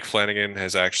 Mike Flanagan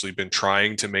has actually been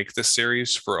trying to make this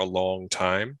series for a long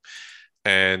time.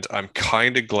 And I'm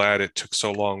kind of glad it took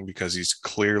so long, because he's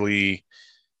clearly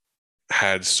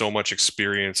had so much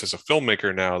experience as a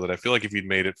filmmaker now that I feel like if he'd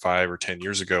made it 5 or 10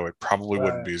 years ago, it probably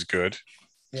wouldn't Right. be as good.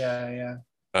 Yeah.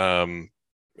 Um,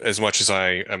 as much as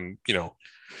I am,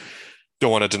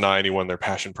 don't want to deny anyone their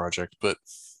passion project, but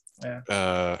Yeah.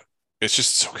 uh, it's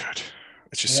just so good.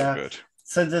 It's just so Yeah. good.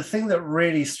 So the thing that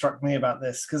really struck me about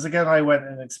this, because again, I went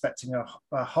in expecting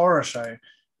a horror show,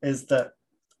 is that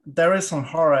there is some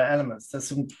horror elements. There's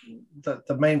some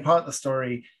the main part of the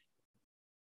story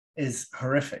is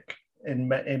horrific in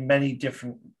many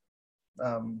different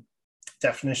um,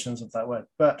 definitions of that word,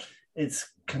 but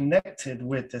it's connected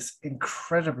with this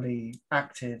incredibly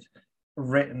acted,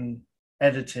 written,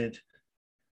 edited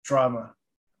drama,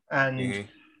 and Mm-hmm.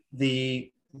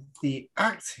 the the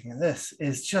acting in this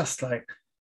is just like,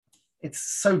 it's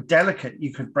so delicate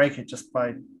you could break it just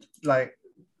by like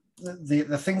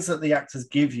the things that the actors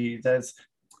give you. There's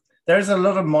a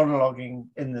lot of monologuing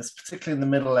in this, particularly in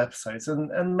the middle episodes,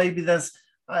 and maybe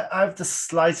I have the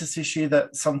slightest issue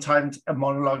that sometimes a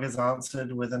monologue is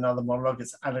answered with another monologue.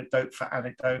 It's anecdote for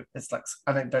anecdote. It's like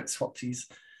anecdote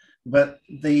swapsies, but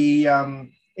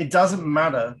it doesn't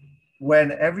matter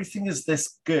when everything is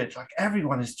this good. Like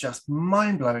everyone is just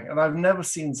mind blowing, and I've never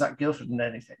seen Zach Gilford in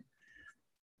anything.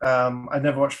 I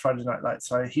never watched Friday Night Lights,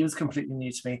 so he was completely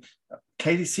new to me.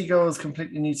 Katie Seagal was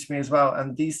completely new to me as well,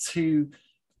 and these two,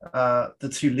 the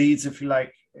two leads, if you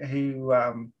like, who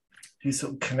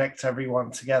sort of connect everyone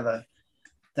together.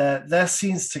 Their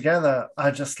scenes together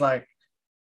are just like,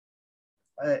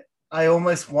 I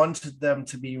almost wanted them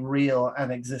to be real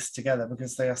and exist together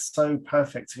because they are so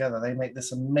perfect together. They make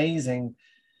this amazing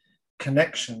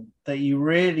connection that you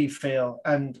really feel,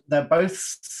 and they're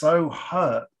both so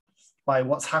hurt by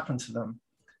what's happened to them,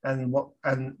 and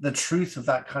the truth of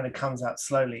that kind of comes out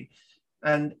slowly.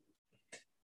 And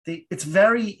it's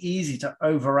very easy to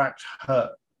overact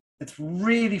hurt. It's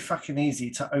really fucking easy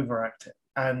to overact it,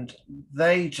 and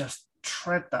they just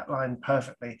tread that line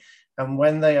perfectly. And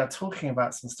when they are talking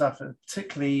about some stuff,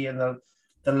 particularly in the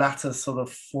latter sort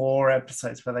of 4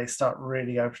 episodes where they start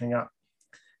really opening up,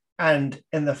 and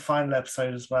in the final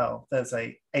episode as well, there's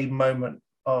a moment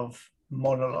of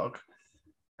monologue,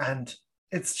 and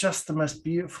it's just the most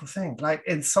beautiful thing. Like,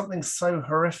 it's something so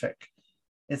horrific,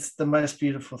 it's the most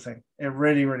beautiful thing. It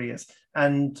really, really is.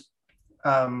 And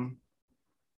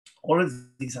all of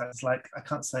these actors, like, I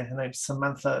can't say her name,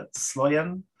 Samantha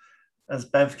Sloyan as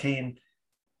Bev Keane,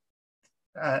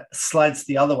 slides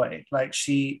the other way. Like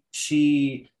she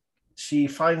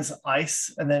finds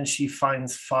ice and then she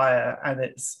finds fire,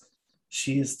 and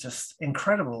she is just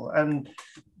incredible. And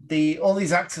all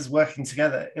these actors working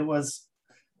together, it was,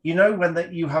 when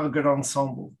that you have a good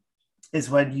ensemble is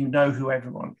when you know who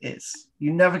everyone is.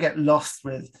 You never get lost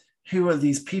with who are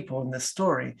these people in this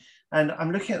story. And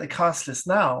I'm looking at the cast list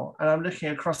now, and I'm looking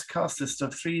across the cast list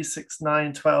of 3, 6,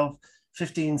 9, 12,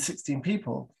 15, 16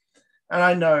 people. And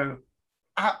I know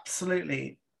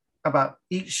absolutely about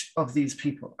each of these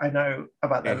people. I know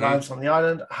about their Mm-hmm. lives on the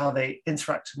island, how they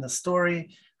interact in the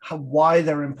story, why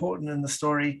they're important in the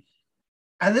story.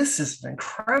 And this is an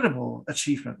incredible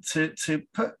achievement to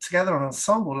put together an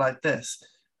ensemble like this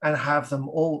and have them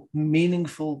all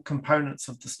meaningful components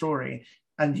of the story,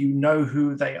 and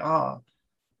who they are.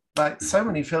 Like, so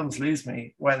many films lose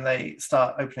me when they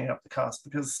start opening up the cast,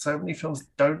 because so many films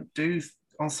don't do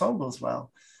ensembles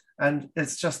well, and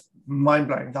it's just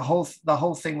mind-blowing. The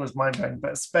whole thing was mind-blowing,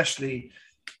 but especially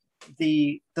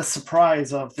the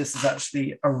surprise of this is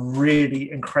actually a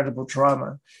really incredible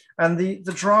drama. And the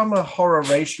drama horror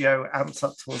ratio amps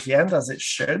up towards the end, as it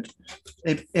should.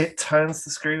 It turns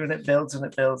the screw, and it builds and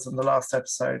it builds. In the last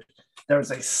episode, there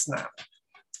is a snap,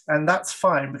 and that's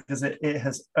fine because it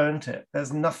has earned it.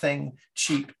 There's nothing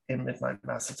cheap in Midnight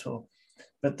Mass at all.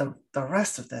 But the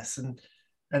rest of this, and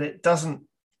it doesn't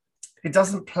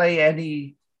play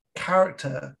any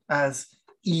character as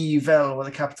evil with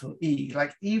a capital E.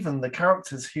 Like, even the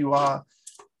characters who are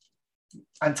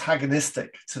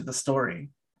antagonistic to the story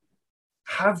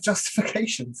have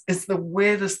justifications. It's the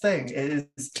weirdest thing. It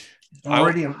is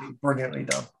brilliantly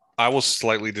done. I will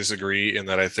slightly disagree in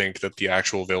that I think that the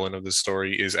actual villain of this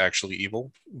story is actually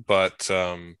evil, but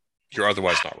you're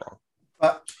otherwise not wrong.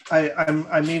 But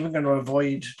I'm even going to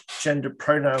avoid gendered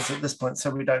pronouns at this point so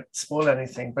we don't spoil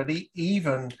anything. But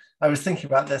even I was thinking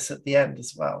about this at the end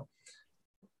as well.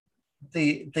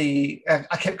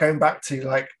 I kept going back to,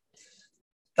 like,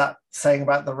 that saying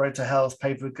about the road to hell is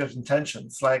paved with good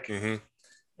intentions. Like, Mm-hmm.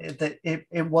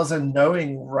 it was a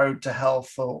knowing road to hell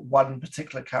for one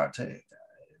particular character,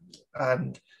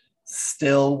 and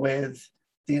still with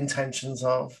the intentions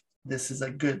of this is a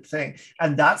good thing,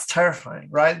 and that's terrifying,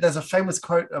 right? There's a famous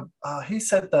quote of who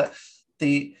said that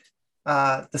the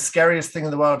the scariest thing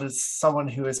in the world is someone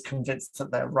who is convinced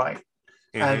that they're right.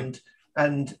 Mm-hmm.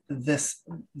 And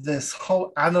this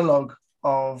whole analog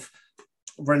of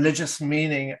religious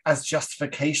meaning as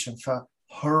justification for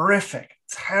horrific,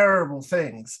 terrible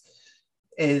things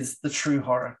is the true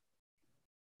horror.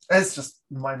 It's just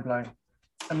mind-blowing.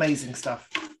 Amazing stuff.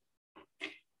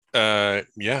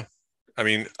 Yeah. I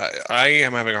mean, I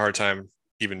am having a hard time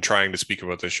even trying to speak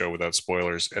about this show without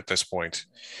spoilers at this point.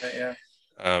 Yeah.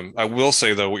 I will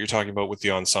say though, what you're talking about with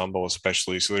the ensemble,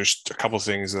 especially, so there's a couple of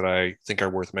things that I think are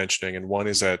worth mentioning, and one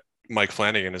is that Mike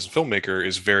Flanagan, as a filmmaker,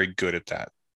 is very good at that.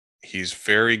 He's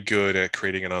very good at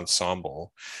creating an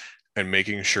ensemble and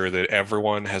making sure that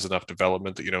everyone has enough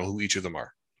development that you know who each of them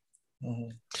are.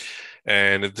 Mm-hmm.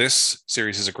 And this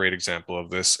series is a great example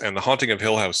of this. And The Haunting of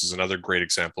Hill House is another great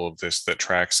example of this that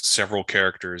tracks several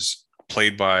characters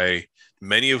played by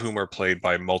many of whom are played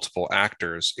by multiple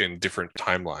actors in different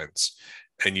timelines.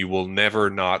 And you will never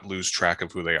not lose track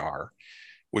of who they are,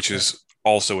 which is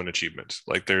also an achievement.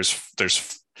 Like there's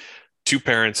two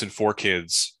parents and four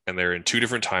kids, and they're in two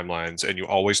different timelines, and you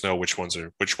always know which one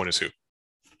is who,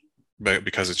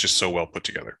 because it's just so well put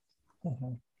together.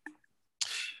 Mm-hmm.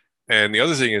 And the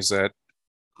other thing is that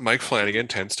Mike Flanagan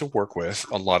tends to work with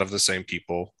a lot of the same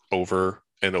people over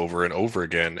and over and over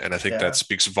again. And I think that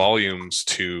speaks volumes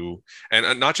to,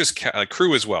 and not just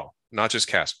crew as well, not just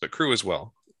cast, but crew as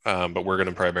well. But we're going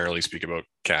to primarily speak about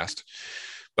cast.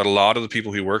 But a lot of the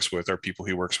people he works with are people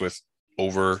he works with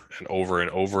over and over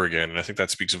and over again. And I think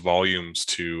that speaks volumes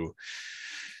to,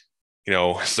 you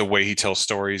know, the way he tells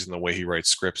stories and the way he writes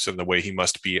scripts and the way he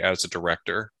must be as a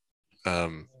director.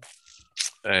 And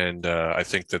I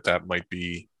think that might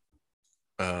be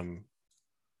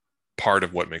part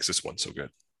of what makes this one so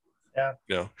good. Yeah.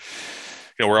 You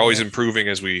know, we're always improving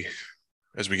as we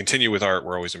continue with art.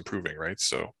 We're always improving, right?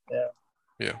 So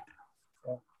yeah.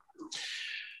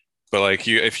 But like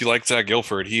if you like Zach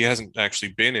Gilford, he hasn't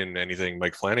actually been in anything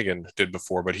Mike Flanagan did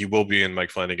before, but he will be in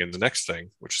Mike Flanagan's next thing,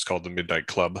 which is called The Midnight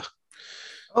Club.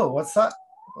 Oh, what's that?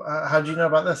 How do you know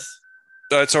about this?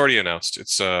 It's already announced.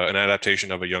 It's an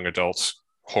adaptation of a young adult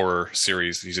horror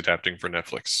series he's adapting for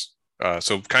Netflix.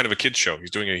 So kind of a kids show. He's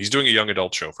doing a young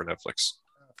adult show for Netflix,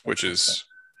 which is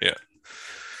yeah.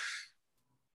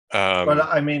 But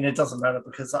I mean, it doesn't matter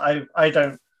because I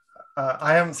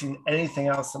haven't seen anything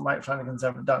else that Mike Flanagan's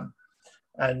ever done,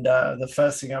 and the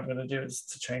first thing I'm going to do is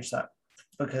to change that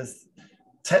because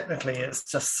technically it's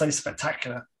just so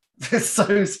spectacular. It's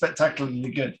so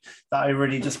spectacularly good that I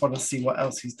really just want to see what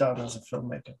else he's done as a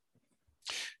filmmaker.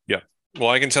 Yeah. Well,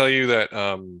 I can tell you that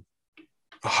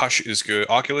Hush is good.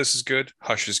 Oculus is good.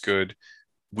 Hush is good.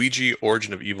 Ouija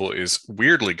Origin of Evil is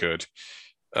weirdly good.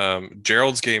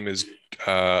 Gerald's Game is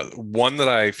one that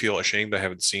I feel ashamed I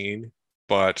haven't seen,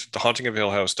 but The Haunting of Hill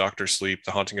House, Doctor Sleep,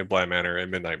 The Haunting of Bly Manor, and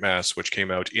Midnight Mass, which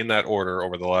came out in that order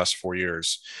over the last 4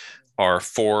 years, are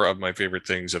four of my favorite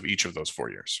things of each of those 4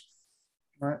 years.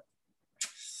 Right.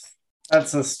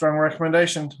 That's a strong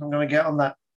recommendation. I'm going to get on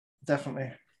that.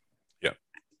 Definitely. Yeah.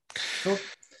 Cool.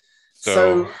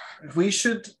 So we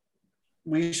should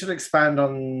expand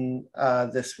on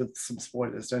this with some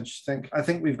spoilers, don't you think? I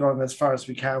think we've gone as far as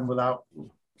we can without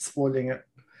spoiling it.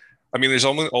 I mean, there's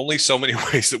only so many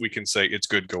ways that we can say it's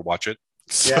good, go watch it.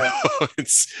 So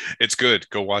it's good,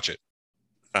 go watch it.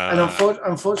 And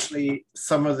unfortunately,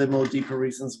 some of the more deeper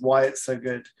reasons why it's so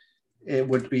good, it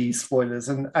would be spoilers.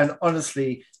 And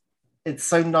honestly, it's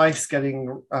so nice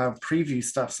getting preview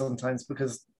stuff sometimes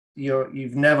because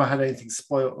you've never had anything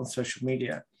spoiled on social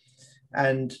media.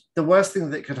 And the worst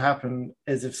thing that could happen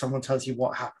is if someone tells you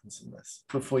what happens in this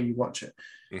before you watch it,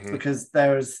 because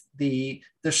there's the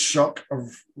shock of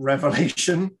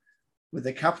revelation with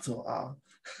a capital R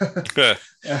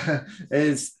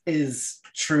is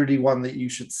truly one that you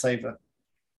should savor.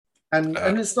 And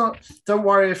it's not. Don't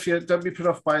worry don't be put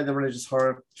off by the religious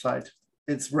horror side.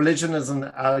 It's religion as an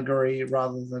allegory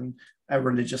rather than a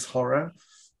religious horror,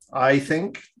 I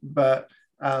think. But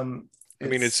I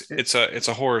mean, it's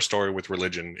a horror story with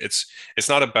religion. It's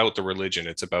not about the religion.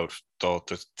 It's about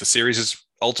the series is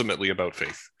ultimately about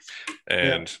faith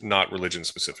and not religion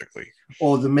specifically,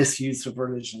 or the misuse of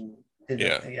religion.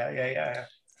 Yeah.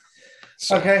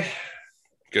 So, okay.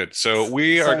 Good. So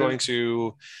we are going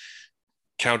to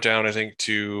count down, I think,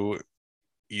 to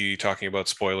you talking about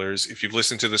spoilers. If you've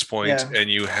listened to this point and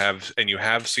you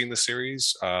have seen the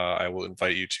series, I will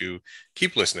invite you to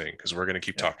keep listening because we're going to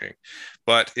keep talking.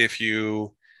 But if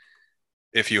you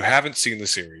haven't seen the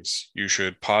series, you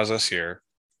should pause us here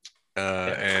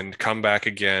and come back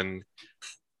again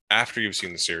after you've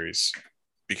seen the series,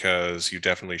 because you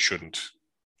definitely shouldn't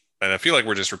and I feel like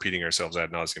we're just repeating ourselves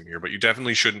ad nauseum here, but you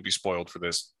definitely shouldn't be spoiled for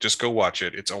this. Just go watch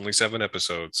it. It's only 7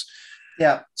 episodes.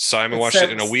 Yeah. Simon watched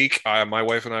it in a week. My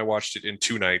wife and I watched it in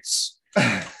 2 nights.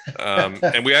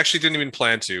 And we actually didn't even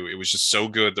plan to. It was just so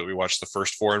good that we watched the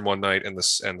first 4 in one night and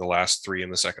the last 3 in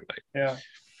the second night. Yeah.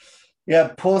 Yeah,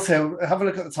 pause here. Have a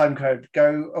look at the time code.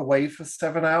 Go away for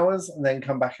 7 hours and then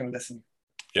come back and listen.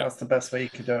 Yeah. That's the best way you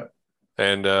could do it.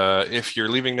 And if you're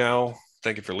leaving now,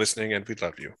 thank you for listening, and we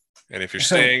love you. And if you're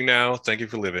staying now, thank you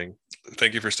for living.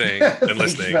 Thank you for staying and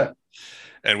listening,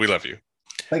 and we love you.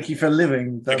 Thank you for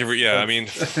living. Thank you for, I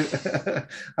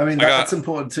mean, that's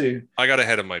important too. I got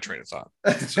ahead of my train of thought.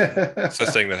 So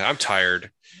saying that I'm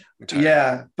tired.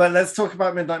 Yeah, but let's talk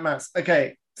about Midnight Mass.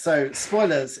 Okay, so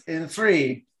spoilers in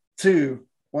 3, 2,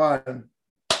 1.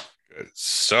 Good.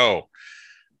 So,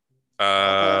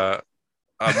 a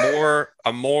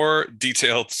more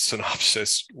detailed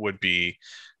synopsis would be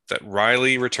that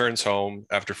Riley returns home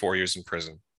after 4 years in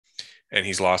prison, and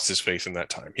he's lost his faith in that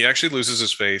time. He actually loses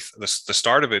his faith. The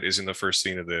start of it is in the first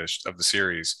scene of the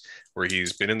series, where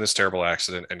he's been in this terrible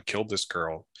accident and killed this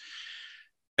girl,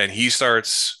 and he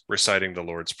starts reciting the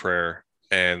Lord's Prayer,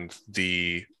 and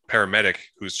the paramedic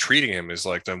who's treating him is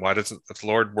like, then why doesn't, if the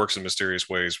Lord works in mysterious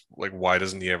ways, like why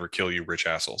doesn't he ever kill you rich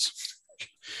assholes?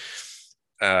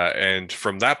 And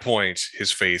from that point,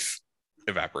 his faith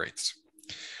evaporates.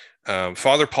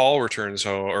 Father Paul returns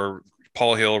home, or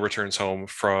Paul Hill returns home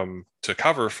to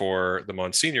cover for the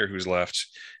Monsignor who's left,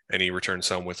 and he returns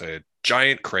home with a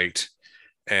giant crate,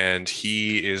 and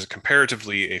he is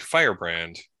comparatively a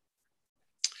firebrand.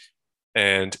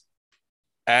 And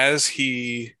as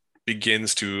he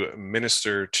begins to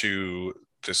minister to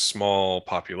this small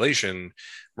population,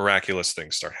 miraculous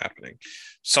things start happening.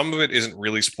 Some of it isn't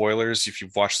really spoilers. If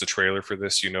you've watched the trailer for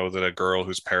this, you know that a girl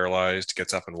who's paralyzed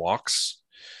gets up and walks.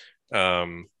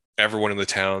 Everyone in the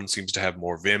town seems to have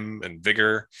more vim and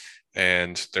vigor,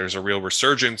 and there's a real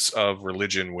resurgence of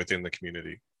religion within the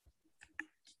community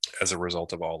as a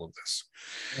result of all of this.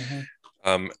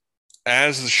 Mm-hmm.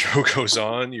 As the show goes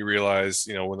on, you realize,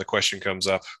 when the question comes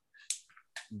up,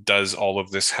 does all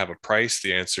of this have a price?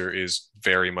 The answer is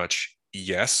very much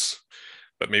yes.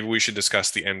 But maybe we should discuss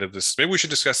the end of this. Maybe we should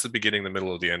discuss the beginning, the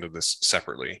middle, of the end of this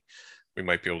separately. We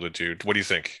might be able to do. What do you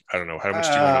think? I don't know. How much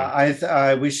do you want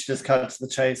to? We should just cut to the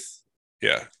chase.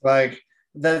 Yeah. Like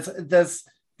this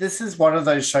is one of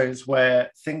those shows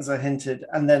where things are hinted,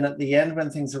 and then at the end,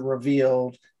 when things are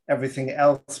revealed, everything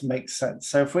else makes sense.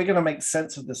 So if we're going to make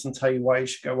sense of this and tell you why you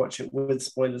should go watch it with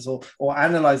spoilers, or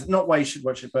analyze, not why you should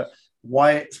watch it, but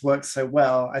why it works so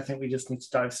well, I think we just need to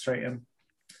dive straight in.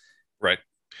 Right.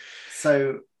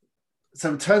 So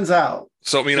it turns out.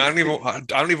 So I mean, I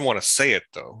don't even want to say it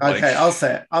though. Okay, I'll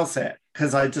say it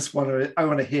because I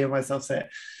want to hear myself say it.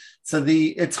 So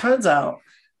it turns out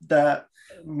that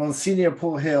Monsignor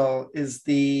Paul Hill is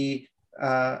the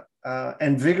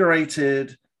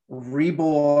invigorated,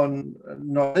 reborn,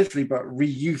 not literally, but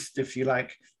re-youthed, if you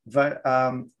like,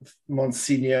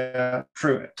 Monsignor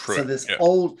Pruitt. So this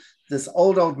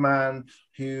old man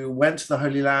who went to the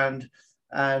Holy Land,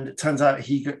 and it turns out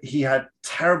he had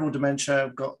terrible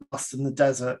dementia, got lost in the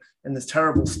desert in this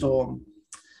terrible storm,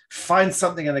 finds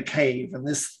something in a cave, and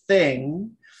this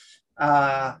thing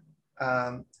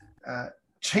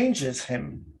changes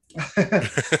him.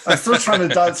 I'm still trying to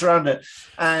dance around it.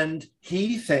 And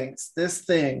he thinks this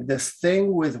thing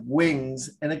with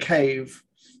wings in a cave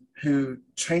who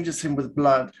changes him with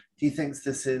blood, he thinks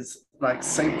this is like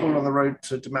St. Paul on the road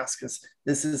to Damascus.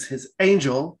 This is his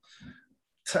angel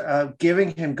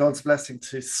giving him God's blessing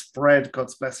to spread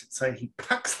God's blessing. So he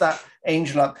packs that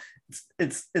angel up.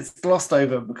 It's glossed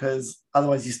over because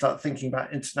otherwise you start thinking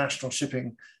about international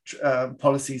shipping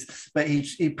policies. But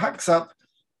he packs up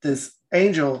this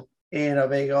angel in a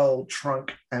big old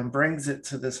trunk and brings it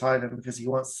to this island because he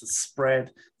wants to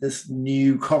spread this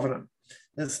new covenant,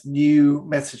 this new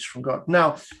message from God.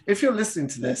 Now, if you're listening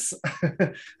to this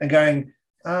and going,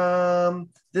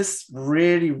 this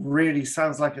really, really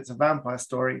sounds like it's a vampire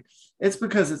story, it's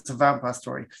because it's a vampire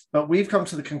story. But we've come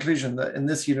to the conclusion that in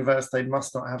this universe, they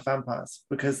must not have vampires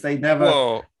because they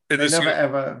never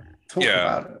ever talk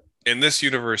about it. In this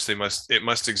universe, it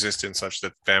must exist in such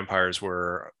that vampires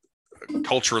were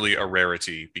culturally a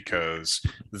rarity because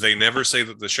they never say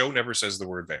that. The show never says the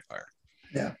word vampire.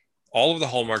 Yeah. All of the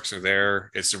hallmarks are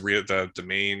there. It's the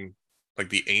main, like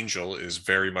the angel is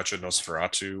very much a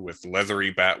Nosferatu with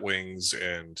leathery bat wings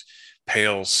and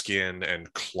pale skin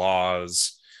and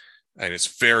claws, and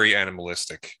it's very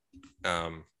animalistic,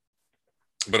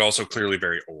 but also clearly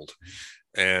very old.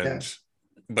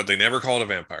 But they never call it a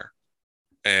vampire.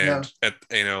 And at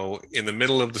in the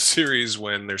middle of the series,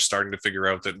 when they're starting to figure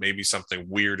out that maybe something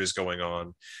weird is going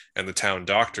on, and the town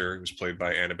doctor, who's played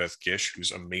by Annabeth Gish,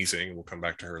 who's amazing, we'll come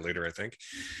back to her later, I think.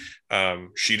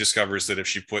 She discovers that if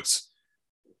she puts,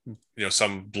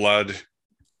 some blood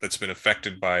that's been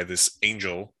affected by this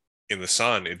angel in the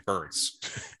sun, it burns.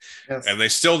 Yes. And they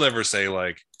still never say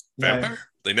like vampire. No.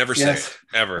 They never say it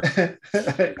ever.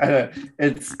 I know.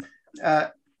 It's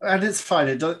and it's fine.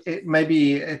 It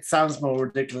maybe it sounds more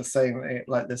ridiculous saying it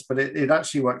like this, but it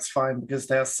actually works fine because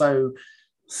they are so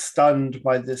stunned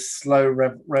by this slow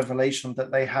revelation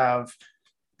that they have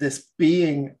this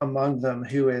being among them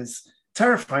who is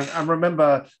terrifying. And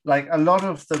remember, like a lot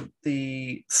of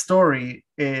the story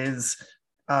is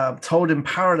told in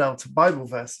parallel to Bible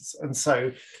verses, and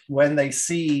so when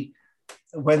the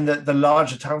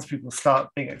larger townspeople start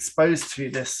being exposed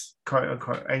to this quote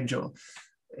unquote angel,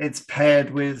 it's paired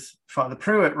with Father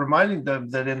Pruitt reminding them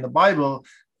that in the Bible,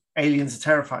 aliens are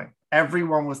terrifying.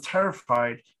 Everyone was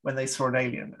terrified when they saw an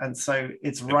alien, and so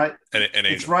it's right. An it's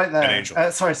angel. right there. An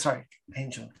angel. Sorry,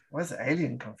 angel. Where's the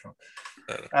alien come from?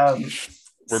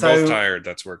 We're both tired.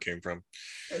 That's where it came from.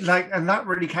 And that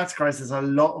really categorizes a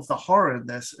lot of the horror in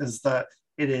this, is that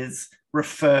it is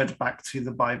referred back to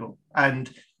the Bible and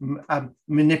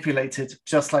manipulated,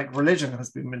 just like religion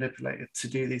has been manipulated to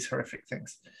do these horrific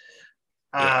things.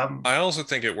 I also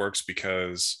think it works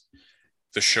because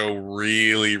the show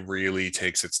really, really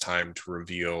takes its time to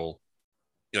reveal,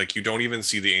 like, you don't even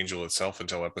see the angel itself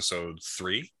until episode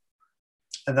 3.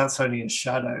 And that's only a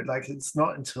shadow. Like, it's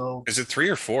not until... Is it 3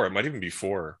 or 4? It might even be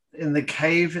 4. In the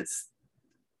cave, it's...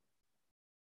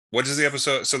 What is the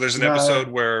episode? So there's an episode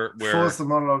where... 4's the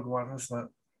monologue one, isn't it?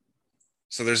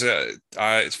 So there's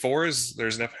it's 4 is...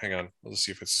 There's an... Hang on. Let's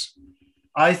see if it's...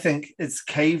 I think it's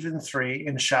cave in 3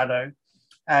 in shadow.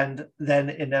 And then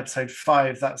in episode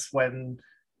 5, that's when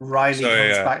Riley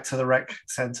comes back to the rec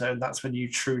center, and that's when you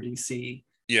truly see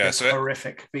this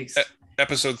horrific beast.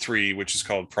 Episode 3, which is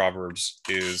called Proverbs,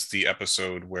 is the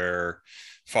episode where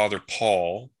Father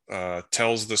Paul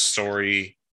tells the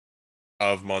story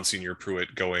of Monsignor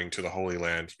Pruitt going to the Holy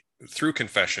Land through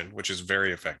confession, which is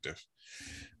very effective.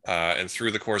 And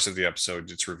through the course of the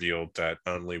episode, it's revealed that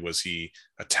not only was he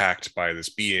attacked by this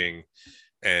being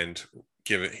and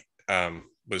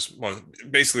was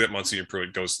basically that Monsignor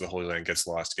Pruitt goes to the Holy Land, gets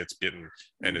lost, gets bitten,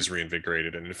 and is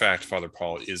reinvigorated. And in fact, Father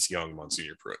Paul is young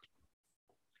Monsignor Pruitt,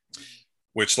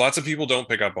 which lots of people don't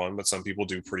pick up on, but some people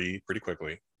do pretty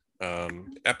quickly.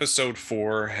 Episode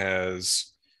 4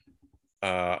 has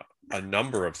a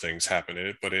number of things happen in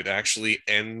it, but it actually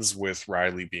ends with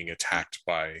Riley being attacked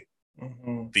by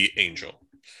the angel.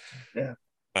 Yeah.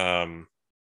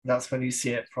 That's when you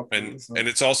see it properly. And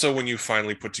it's also when you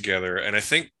finally put together, and I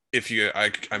think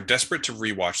I'm desperate to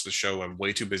rewatch the show. I'm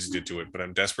way too busy to do it, but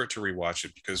I'm desperate to rewatch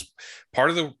it because part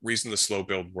of the reason the slow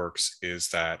build works is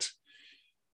that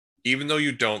even though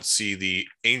you don't see the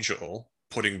angel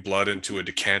putting blood into a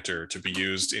decanter to be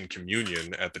used in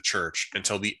communion at the church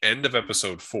until the end of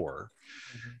episode 4,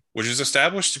 which is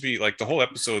established to be like the whole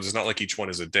episode is not like each one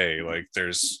is a day. Like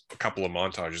there's a couple of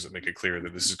montages that make it clear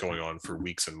that this is going on for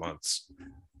weeks and months.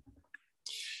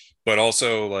 But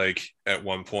also, like, at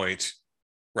one point,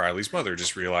 Riley's mother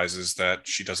just realizes that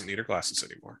she doesn't need her glasses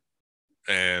anymore.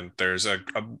 And there's a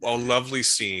lovely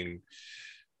scene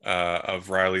of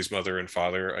Riley's mother and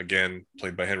father, again,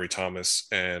 played by Henry Thomas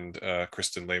and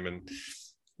Kristen Lehman,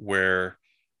 where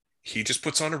he just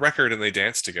puts on a record and they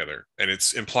dance together. And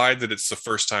it's implied that it's the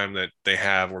first time that they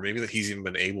have, or maybe that he's even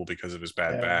been able because of his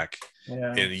bad back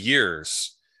in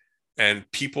years. And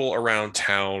people around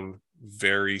town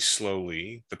very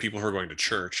slowly, the people who are going to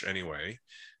church anyway,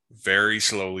 very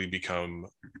slowly become,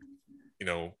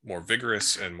 more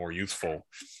vigorous and more youthful.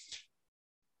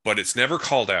 But it's never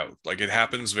called out. Like, it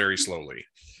happens very slowly.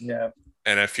 Yeah.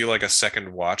 And I feel like a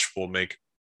second watch will make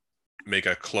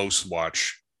a close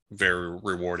watch very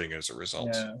rewarding as a result.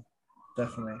 Yeah,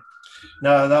 definitely.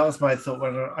 No, that was my thought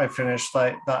when I finished.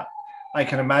 Like that, I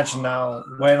can imagine now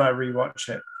when I rewatch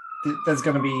it, there's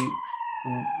going to be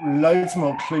loads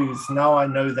more clues. Now I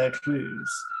know they're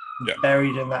clues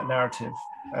buried in that narrative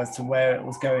as to where it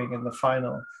was going in the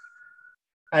final.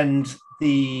 And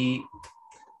the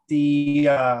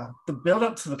build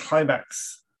up to the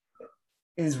climax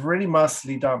is really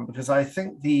masterfully done, because I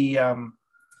think they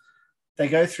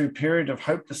go through a period of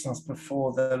hopelessness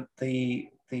before the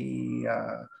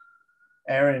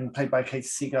Erin, played by Katie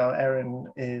Seagal,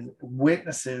 Erin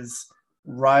witnesses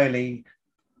Riley,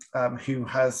 who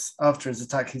has, after his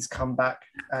attack, he's come back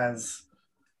as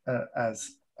a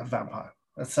vampire,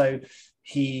 and so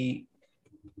he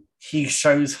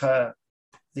shows her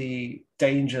the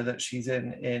danger that she's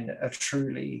in a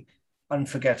truly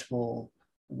unforgettable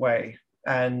way.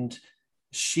 And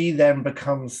she then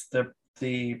becomes the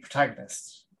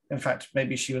protagonist. In fact,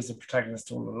 maybe she was the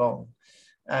protagonist all along.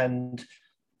 And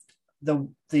the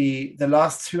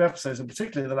last two episodes, and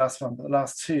particularly the last one, but the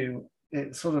last two,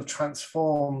 it sort of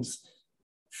transforms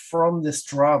from this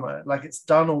drama, like it's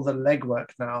done all the legwork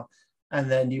now, and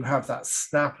then you have that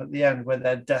snap at the end where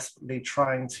they're desperately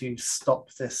trying to stop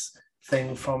this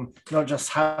thing from not just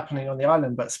happening on the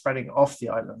island but spreading off the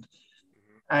island.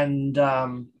 And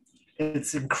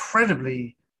it's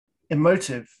incredibly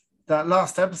emotive. That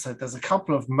last episode, there's a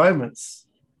couple of moments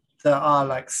that are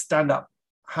like stand up,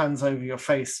 hands over your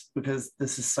face, because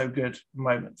this is so good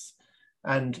moments.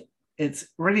 And it's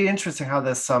really interesting how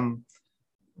there's some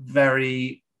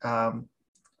very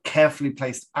carefully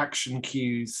placed action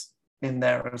cues in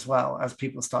there as well as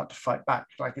people start to fight back.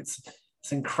 Like it's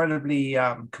incredibly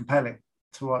compelling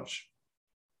to watch.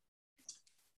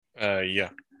 Yeah,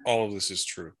 all of this is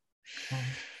true.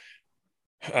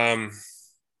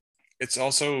 It's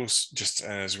also, just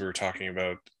as we were talking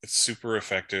about, it's super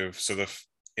effective. So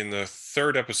in the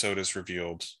third episode is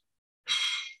revealed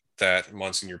that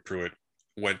Monsignor Pruitt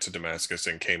went to Damascus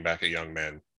and came back a young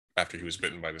man after he was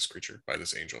bitten by this creature, by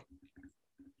this angel.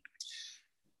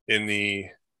 In the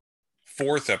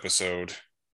fourth episode,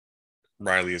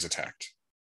 Riley is attacked.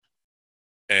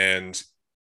 And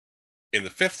in the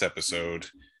fifth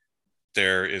episode,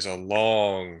 there is a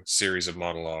long series of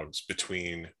monologues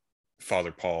between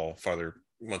Father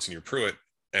Monsignor Pruitt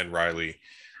and Riley,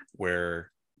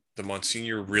 where the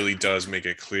Monsignor really does make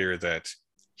it clear that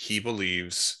he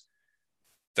believes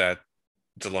that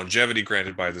the longevity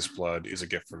granted by this blood is a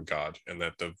gift from God, and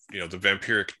that the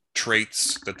vampiric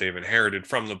traits that they've inherited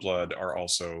from the blood are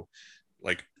also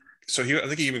like, so I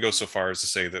think he even goes so far as to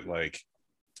say that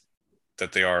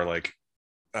that they are what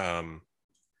am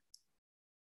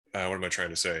I trying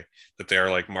to say? That they are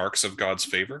like marks of God's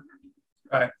favor.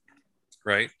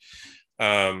 Right.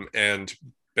 And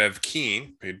Bev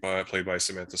Keane, played by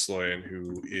Samantha Sloyan,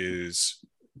 who is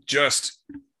just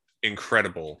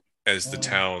incredible as the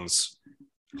town's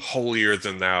holier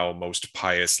than thou, most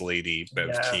pious lady,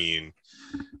 Bev Keane,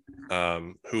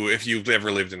 who, if you've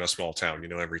ever lived in a small town,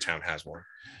 every town has one.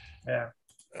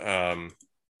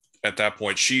 At that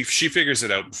point, she figures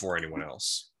it out before anyone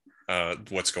else,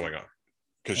 what's going on,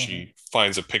 because she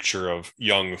finds a picture of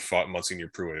young Monsignor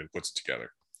Pruitt and puts it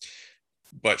together.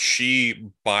 But she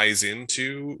buys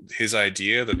into his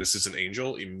idea that this is an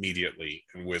angel immediately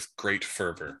and with great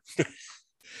fervor.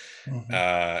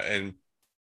 And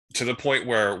to the point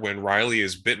where when Riley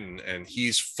is bitten and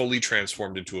he's fully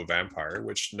transformed into a vampire,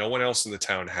 which no one else in the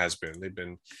town has been, they've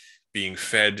been being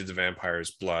fed the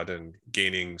vampire's blood and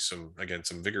gaining some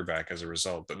vigor back as a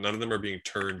result, but none of them are being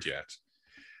turned yet.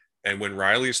 And when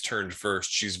Riley is turned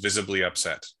first, she's visibly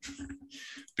upset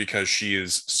because she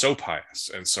is so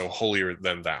pious and so holier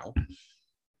than thou.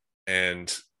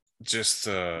 And just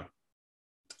what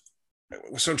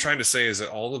I'm trying to say is that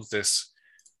all of this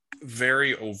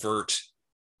very overt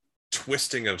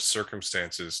twisting of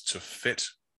circumstances to fit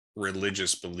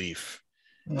religious belief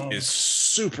is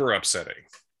super upsetting.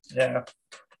 Yeah.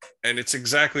 And it's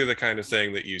exactly the kind of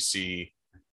thing that you see,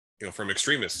 from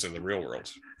extremists in the real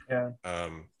world. Yeah.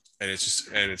 And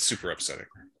it's super upsetting.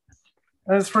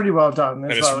 And it's pretty well done.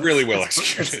 And it's really well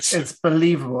executed. It's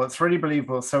believable. It's really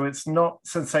believable. So it's not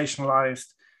sensationalized.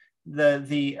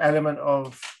 The element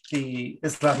of the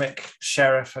Islamic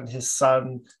sheriff and his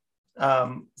son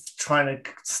trying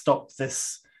to stop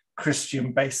this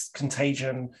Christian-based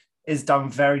contagion is done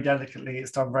very delicately.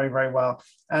 It's done very, very well.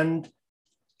 And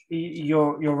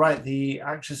you're right. The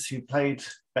actress who played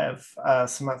Bev,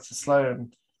 Samantha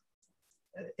Sloyan,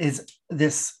 is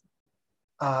this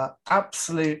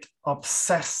absolute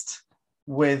obsessed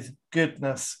with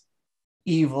goodness,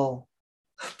 evil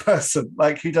person,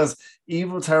 like who does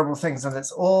evil, terrible things, and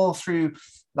it's all through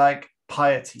like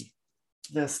piety,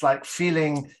 this like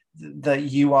feeling that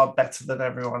you are better than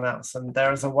everyone else. And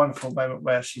there is a wonderful moment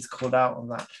where she's called out on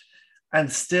that.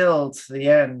 And still to the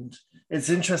end, it's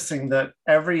interesting that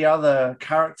every other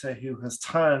character who has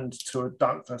turned to a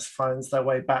darkness finds their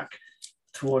way back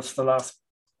towards the last,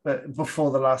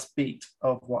 before the last beat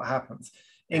of what happens,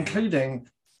 including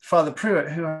Father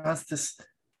Pruitt, who has this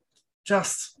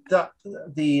just the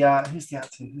who's the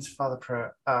actor? Who's Father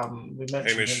Pruitt? We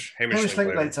mentioned Hamish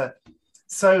Linklater.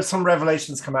 So some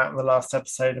revelations come out in the last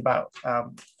episode about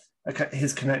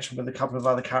his connection with a couple of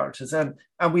other characters, and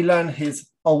we learn his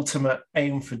ultimate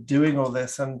aim for doing all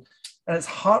this, and it's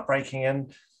heartbreaking.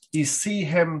 And you see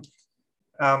him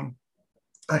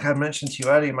like I mentioned to you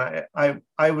earlier,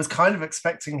 I was kind of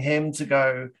expecting him to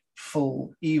go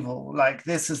full evil, like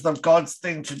this is the God's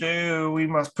thing to do. We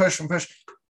must push and push,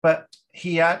 but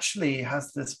he actually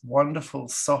has this wonderful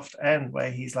soft end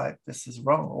where he's like, "This is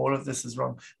wrong. All of this is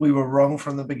wrong. We were wrong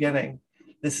from the beginning.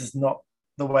 This is not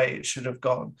the way it should have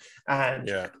gone." And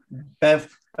Yeah.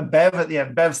 Bev at the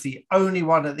end. Bev's the only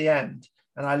one at the end,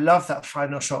 and I love that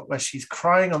final shot where she's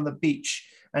crying on the beach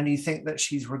and you think that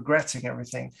she's regretting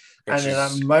everything. But And in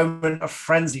a moment of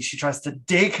frenzy, she tries to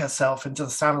dig herself into the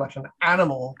sand like an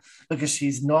animal because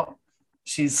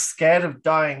she's scared of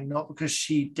dying, not because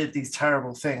she did these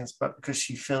terrible things, but because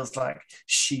she feels like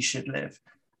she should live.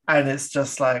 And it's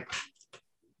just like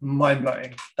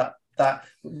mind-blowing that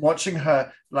watching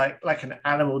her like an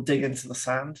animal dig into the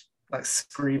sand, like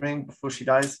screaming before she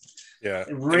dies. yeah.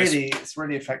 It's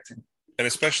really affecting. And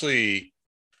especially,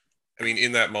 I mean,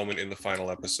 in that moment in the final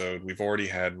episode, we've already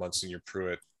had Monsignor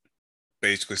Pruitt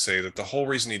basically say that the whole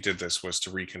reason he did this was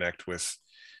to reconnect with.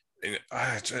 And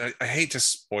I hate to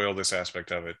spoil this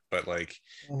aspect of it, but like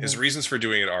his reasons for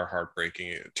doing it are heartbreaking.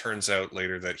 It turns out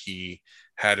later that he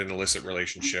had an illicit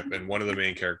relationship, and one of the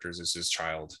main characters is his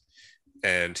child,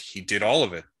 and he did all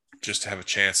of it just to have a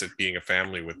chance at being a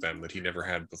family with them that he never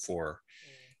had before.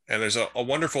 And there's a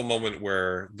wonderful moment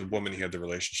where the woman he had the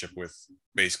relationship with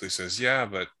basically says, "Yeah,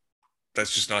 but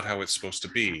that's just not how it's supposed to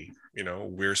be. You know,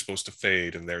 we're supposed to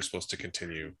fade and they're supposed to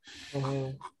continue."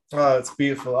 Mm-hmm. Oh, it's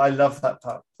beautiful. I love that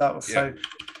part. That was yeah.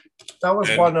 that was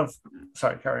one of,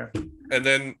 sorry, carry on. And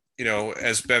then, you know,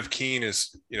 as Bev Keane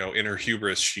is, you know, in her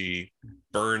hubris, she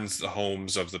burns the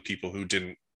homes of the people who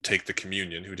didn't take the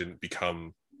communion, who didn't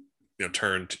become, you know,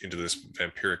 turned into this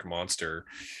vampiric monster.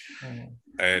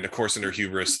 And of course, in her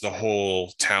hubris, the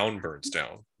whole town burns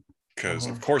down because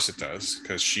of course it does,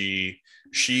 because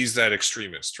she's that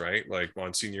extremist, right? Like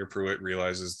Monsignor Pruitt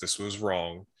realizes this was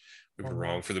wrong. We were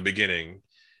wrong for the beginning.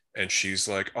 And she's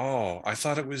like, "Oh, I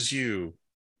thought it was you,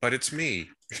 but it's me."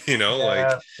 You know,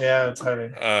 yeah,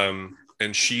 totally.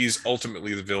 And she's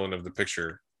ultimately the villain of the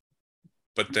picture.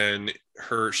 But then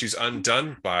she's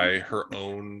undone by her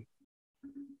own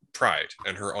pride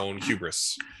and her own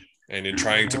hubris. And in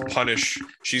trying to punish,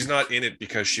 she's not in it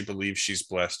because she believes she's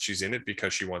blessed. She's in it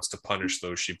because she wants to punish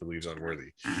those she believes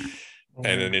unworthy.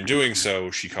 And then in doing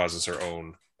so, she causes her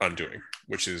own undoing,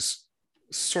 which is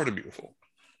sort of beautiful.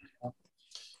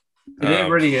 It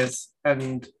really is,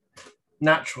 and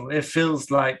natural. It feels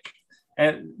like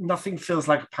nothing feels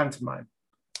like a pantomime.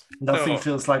 Nothing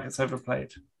feels like it's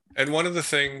overplayed. And one of the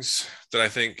things that I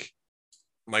think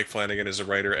Mike Flanagan as a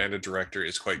writer and a director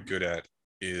is quite good at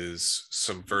is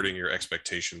subverting your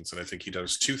expectations. And I think he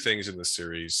does two things in the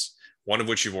series, one of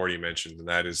which you've already mentioned, and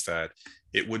that is that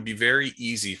it would be very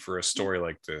easy for a story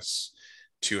like this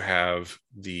to have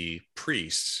the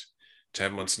priest, to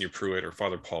have Monsignor Pruitt or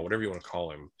Father Paul, whatever you want to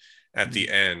call him, at the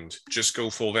end, just go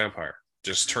full vampire,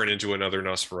 just turn into another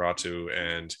Nosferatu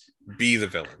and be the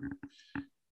villain.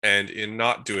 And in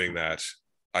not doing that,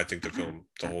 I think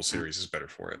the whole series is better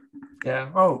for it. Yeah.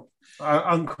 Oh,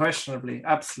 unquestionably,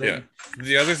 absolutely. Yeah.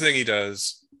 The other thing he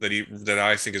does that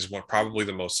I think is probably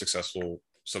the most successful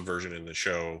subversion in the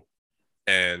show,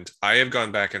 and I have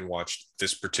gone back and watched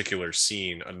this particular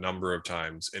scene a number of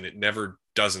times, and it never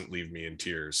doesn't leave me in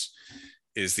tears,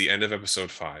 is the end of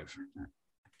episode 5.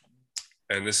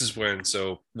 And this is when,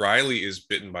 so Riley is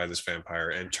bitten by this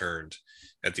vampire and turned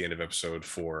at the end of episode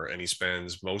 4. And he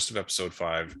spends most of episode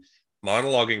 5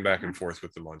 monologuing back and forth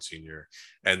with the Monsignor,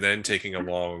 and then taking a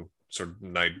long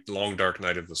dark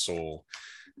night of the soul,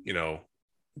 you know,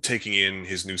 taking in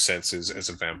his new senses as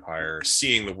a vampire,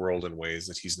 seeing the world in ways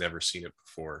that he's never seen it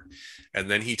before. And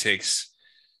then he takes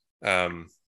Kate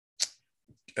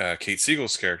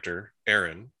Siegel's character,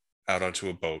 Aaron, out onto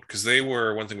a boat, because they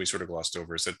were, one thing we sort of glossed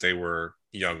over is that they were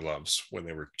young loves when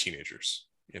they were teenagers,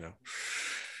 you know.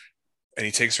 And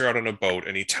he takes her out on a boat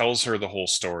and he tells her the whole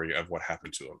story of what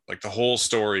happened to him. Like the whole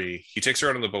story, he takes her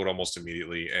out on the boat almost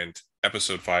immediately. And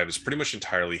episode 5 is pretty much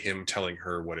entirely him telling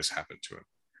her what has happened to him.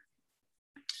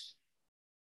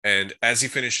 And as he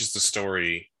finishes the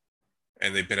story,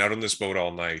 and they've been out on this boat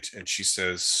all night, and she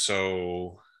says,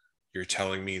 "So you're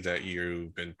telling me that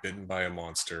you've been bitten by a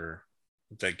monster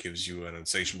that gives you an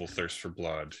insatiable thirst for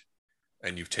blood,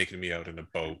 and you've taken me out in a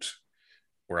boat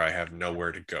where I have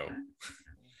nowhere to go."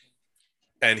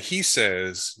 And he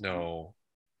says, "No,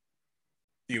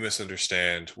 you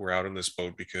misunderstand. We're out on this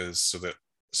boat because so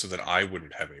that I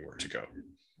wouldn't have anywhere to go."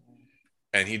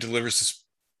 And he delivers this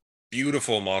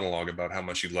beautiful monologue about how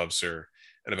much he loves her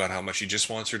and about how much he just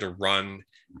wants her to run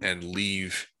and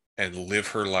leave and live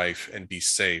her life and be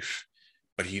safe.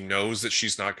 but he knows that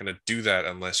she's not going to do that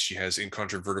unless she has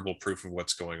incontrovertible proof of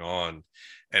what's going on.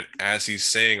 And as he's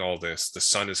saying all this, the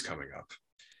sun is coming up.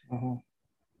 Mm-hmm.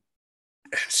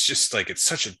 It's just like, it's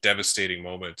such a devastating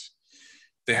moment.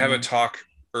 They have a talk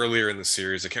earlier in the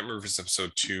series, I can't remember if it's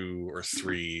episode 2 or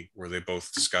 3, where they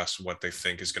both discuss what they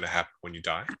think is going to happen when you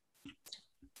die.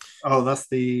 Oh, that's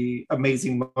the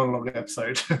amazing monologue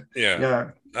episode. Yeah.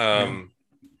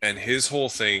 And his whole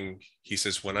thing, he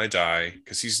says, when I die,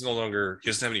 because he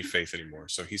doesn't have any faith anymore.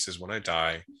 So he says, when I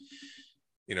die,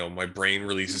 you know, my brain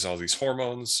releases all these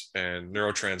hormones and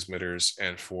neurotransmitters,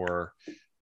 and for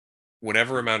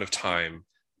whatever amount of time,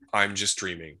 I'm just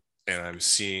dreaming and I'm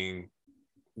seeing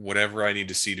whatever I need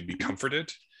to see to be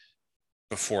comforted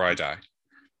before I die.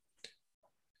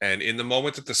 And in the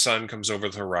moment that the sun comes over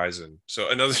the horizon, so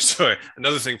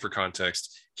another thing for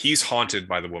context, he's haunted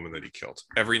by the woman that he killed.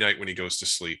 Every night when he goes to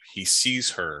sleep, he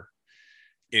sees her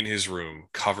in his room,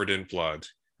 covered in blood,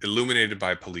 illuminated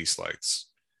by police lights,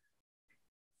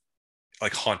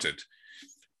 like haunted.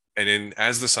 And then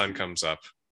as the sun comes up,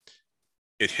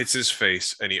 it hits his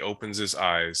face and he opens his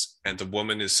eyes, and the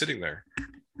woman is sitting there.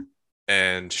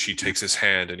 And she takes his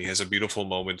hand, and he has a beautiful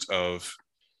moment of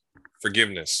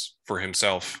forgiveness for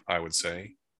himself, I would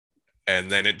say. And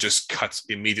then it just cuts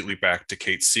immediately back to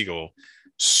Kate Siegel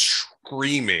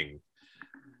screaming,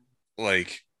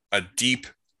 like a deep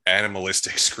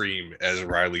animalistic scream, as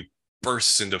Riley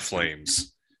bursts into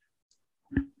flames.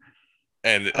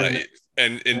 And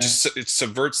just it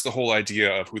subverts the whole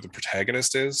idea of who the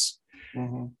protagonist is.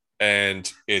 Mm-hmm.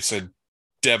 And it's a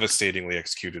devastatingly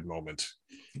executed moment.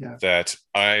 Yeah. That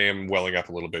I am welling up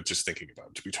a little bit just thinking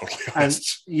about, to be totally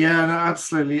honest. No,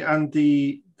 absolutely. And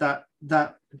that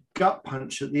gut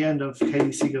punch at the end of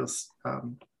Katie Siegel's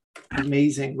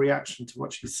amazing reaction to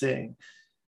what she's seeing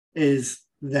is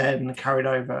then carried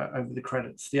over the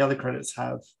credits. The other credits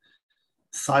have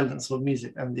silence or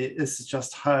music, and this is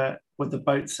just her with the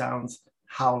boat sounds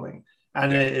howling,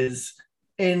 and it is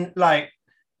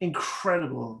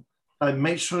incredible.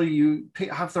 Make sure you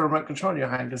have the remote control in your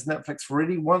hand, because Netflix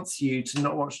really wants you to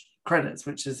not watch credits,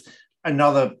 which is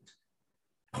another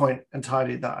point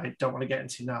entirely that I don't want to get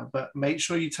into now. But make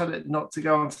sure you tell it not to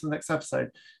go on to the next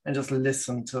episode and just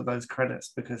listen to those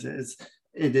credits, because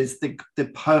it is the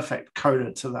perfect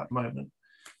coda to that moment.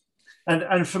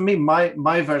 And for me,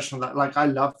 my version of that, like, I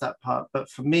love that part, but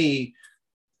for me,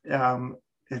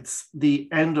 it's the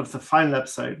end of the final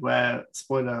episode where,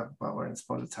 we're in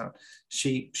spoiler town.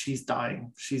 She's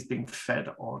dying. She's being fed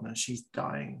on, and she's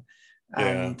dying.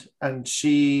 And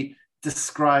she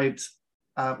describes,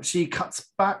 she cuts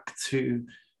back to,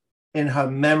 in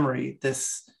her memory,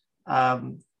 this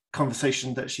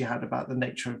conversation that she had about the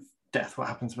nature of death, what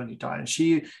happens when you die. And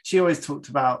she always talked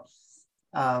about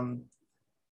her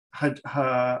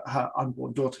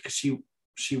unborn daughter, because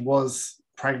she was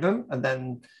pregnant, and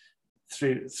then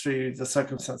through the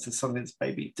circumstances, suddenly this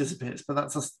baby disappears. But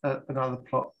that's another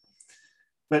plot.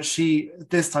 But she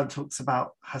this time talks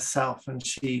about herself, and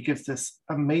she gives this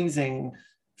amazing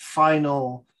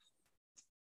final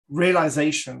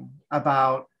realization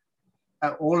about,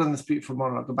 all in this beautiful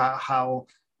monologue, about how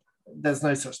there's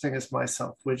no such thing as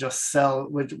myself. We're just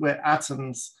we're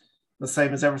atoms, the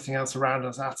same as everything else around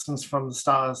us, atoms from the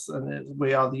stars, and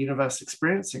we are the universe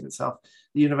experiencing itself,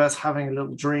 the universe having a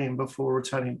little dream before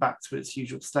returning back to its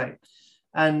usual state.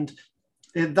 And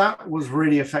that was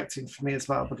really affecting for me as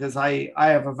well, because I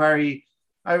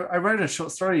wrote a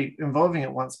short story involving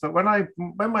it once, but when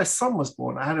my son was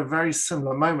born, I had a very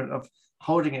similar moment of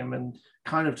holding him and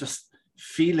kind of just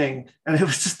feeling, and it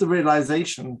was just the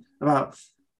realization about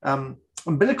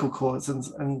umbilical cords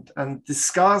and the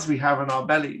scars we have in our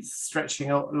bellies stretching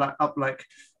up like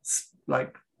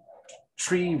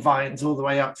tree vines all the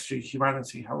way up through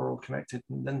humanity, how we're all connected.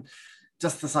 And then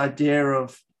just this idea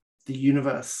of the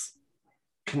universe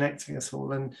connecting us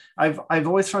all. And I've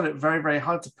always found it very, very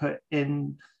hard to put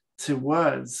into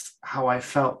words how I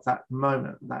felt that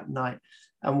moment, that night.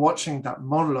 And watching that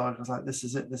monologue, I was like, this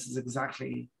is it. This is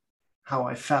exactly how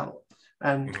I felt.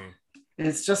 And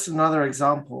it's just another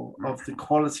example of the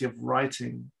quality of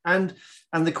writing and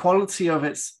the quality of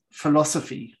its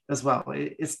philosophy as well.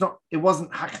 It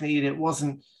wasn't hackneyed.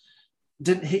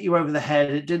 Didn't hit you over the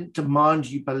head. It didn't demand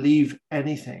you believe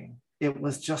anything. It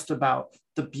was just about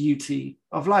the beauty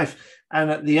of life.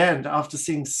 And at the end, after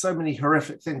seeing so many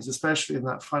horrific things, especially in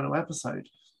that final episode,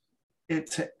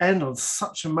 to end on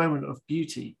such a moment of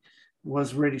beauty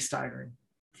was really staggering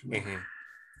for me.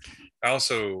 I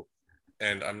also,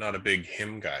 and I'm not a big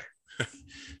hymn guy.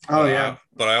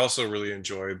 But I also really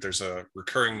enjoyed, there's a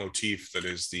recurring motif that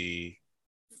is the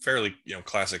fairly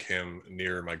classic hymn,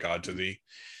 Nearer My God to Thee.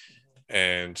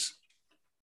 And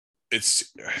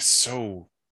it's so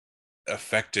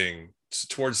affecting.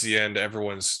 Towards the end,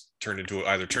 everyone's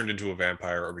either turned into a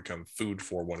vampire or become food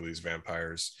for one of these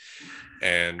vampires,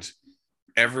 and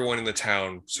everyone in the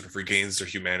town sort of regains their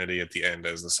humanity at the end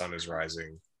as the sun is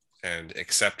rising and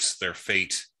accepts their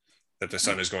fate, that the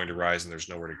sun is going to rise and there's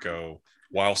nowhere to go,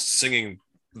 while singing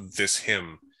this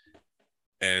hymn.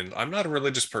 And I'm not a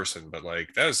religious person, but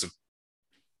like that is a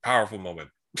powerful moment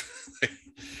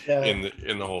in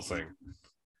the whole thing.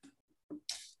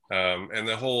 And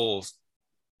the whole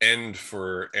end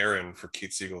for Aaron, for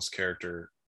Kate Siegel's character,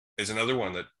 is another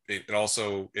one that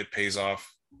it pays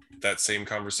off that same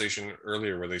conversation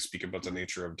earlier where they speak about the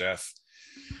nature of death,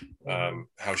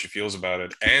 how she feels about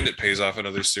it, and it pays off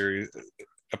another series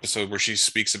episode where she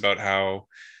speaks about how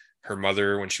her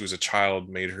mother, when she was a child,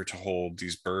 made her to hold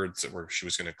these birds that she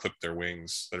was going to clip their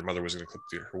wings, that her mother was going to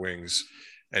clip her wings,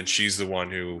 and she's the one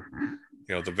who,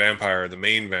 the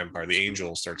main vampire, the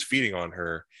angel, starts feeding on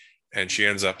her, and she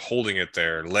ends up holding it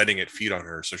there, letting it feed on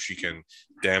her so she can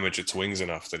damage its wings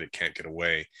enough that it can't get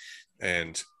away.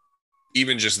 And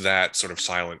even just that sort of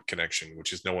silent connection,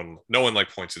 which is no one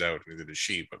like points it out, neither does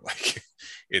she, but like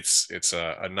it's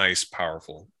a nice,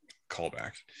 powerful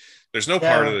callback. There's no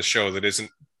part of the show that isn't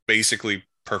basically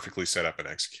perfectly set up and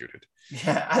executed.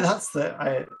 Yeah, and that's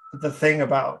the thing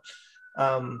about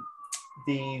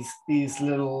these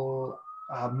little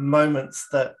moments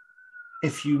that,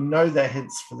 if you know they're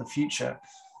hints for the future,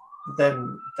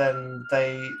 then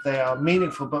they are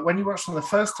meaningful. But when you watch them the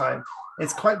first time,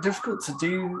 it's quite difficult to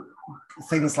do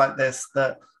things like this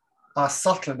that are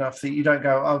subtle enough that you don't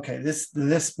go, okay,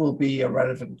 this will be a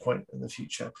relevant point in the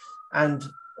future. And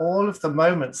all of the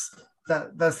moments,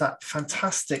 that there's that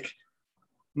fantastic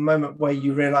moment where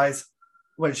you realize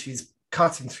when she's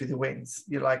cutting through the wings,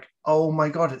 you're like, oh my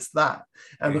God, it's that.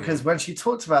 And because when she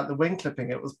talked about the wing clipping,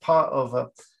 it was part of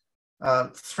a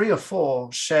 3 or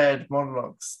 4 shared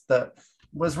monologues that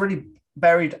was really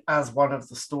buried as one of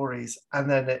the stories. And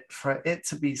then for it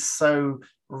to be so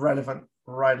relevant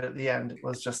right at the end, it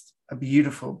was just a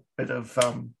beautiful bit of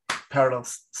parallel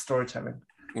storytelling.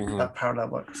 That parallel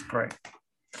work was great.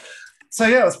 So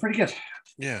yeah, it was pretty good.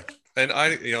 Yeah. And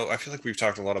I feel like we've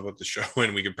talked a lot about the show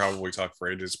and we could probably talk for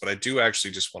ages, but I do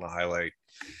actually just want to highlight,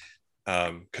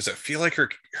 because I feel like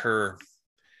her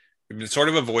we've been sort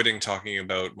of avoiding talking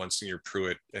about Monsignor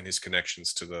Pruitt and his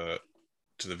connections to the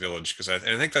village, because I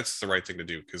think that's the right thing to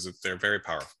do, because they're very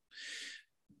powerful.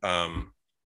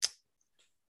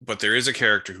 But there is a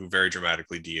character who very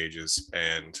dramatically de-ages,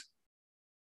 and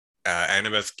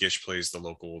Annabeth Gish plays the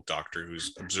local doctor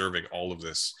who's observing all of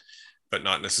this, but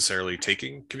not necessarily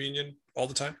taking communion all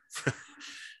the time.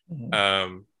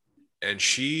 And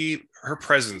her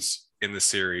presence in the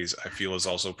series, I feel, is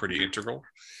also pretty integral,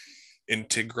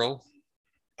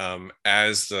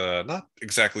 as the, not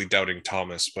exactly doubting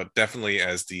Thomas, but definitely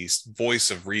as the voice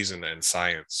of reason and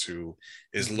science, who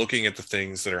is looking at the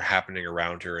things that are happening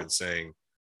around her and saying,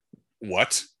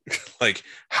 what? Like,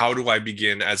 how do I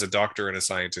begin as a doctor and a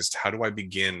scientist? How do I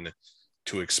begin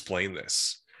to explain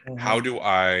this? How do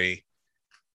I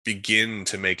begin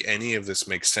to make any of this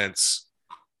make sense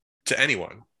to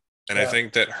anyone? And I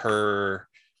think that her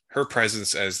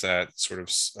presence as that sort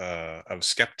of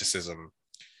skepticism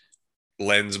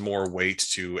lends more weight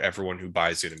to everyone who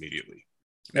buys it immediately,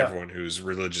 everyone whose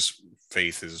religious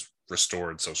faith is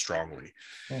restored so strongly.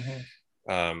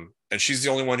 And she's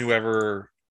the only one who ever,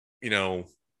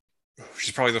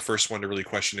 she's probably the first one to really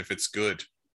question if it's good,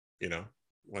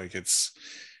 like it's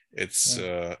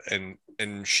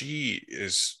and she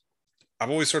is, I've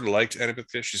always sort of liked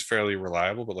Annabeth Gish. She's fairly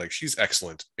reliable, but like she's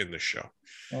excellent in this show.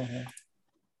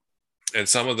 And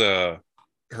some of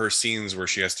her scenes where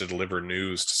she has to deliver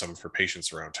news to some of her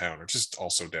patients around town are just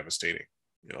also devastating.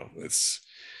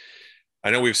 I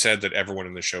know we've said that everyone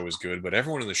in the show is good, but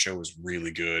everyone in the show is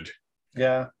really good.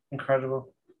 Yeah,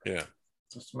 incredible. Yeah,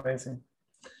 just amazing.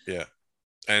 Yeah,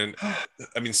 and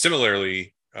I mean,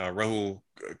 similarly, Rahul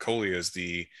Kohli is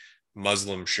the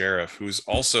Muslim sheriff, who's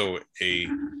also a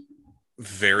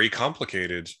very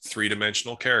complicated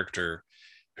 3-dimensional character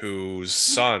whose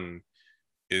son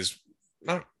is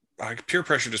not, peer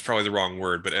pressured is probably the wrong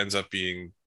word, but ends up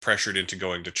being pressured into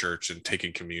going to church and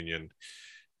taking communion.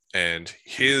 And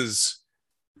his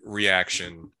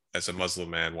reaction as a Muslim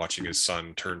man watching his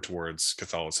son turn towards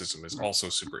Catholicism is also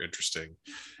super interesting.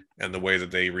 And the way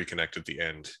that they reconnect at the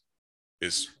end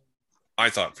is, I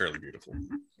thought, fairly beautiful.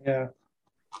 Yeah.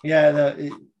 Yeah,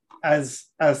 as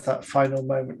that final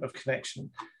moment of connection,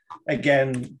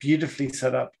 again, beautifully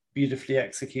set up, beautifully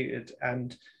executed,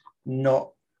 and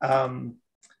not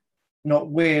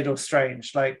weird or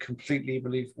strange, like completely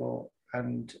believable.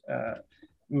 And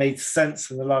made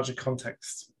sense in the larger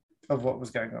context of what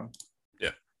was going on.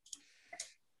 Yeah.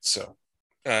 So,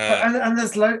 and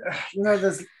there's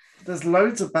there's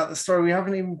loads about the story we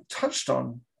haven't even touched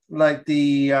on, like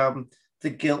the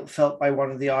guilt felt by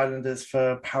one of the islanders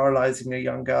for paralyzing a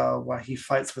young girl while he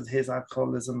fights with his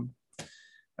alcoholism.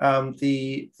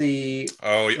 The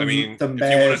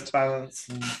mayor's balance.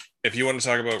 If you want to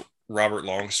talk about Robert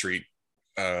Longstreet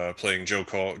playing Joe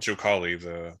Colley,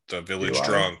 the village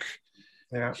drunk,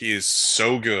 he is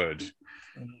so good.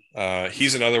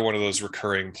 He's another one of those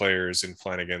recurring players in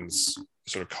Flanagan's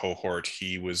sort of cohort.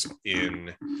 He was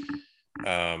in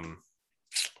The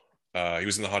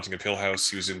Haunting of Hill House.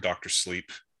 He was in Dr. Sleep.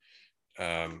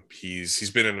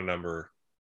 He's been in a number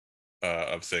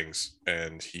of things,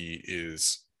 and he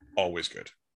is always good.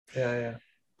 Yeah.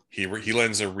 He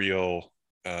lends a real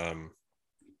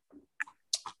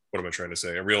what am I trying to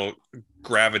say? A real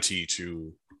gravity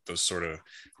to those sort of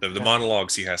the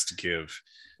monologues he has to give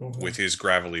with his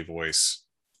gravelly voice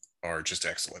are just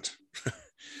excellent.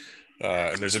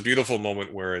 And there's a beautiful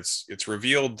moment where it's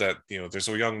revealed that, there's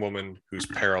a young woman who's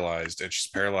paralyzed, and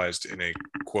she's paralyzed in a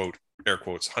quote, air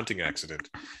quotes, hunting accident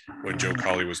when Joe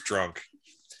Colley was drunk.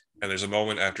 And there's a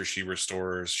moment after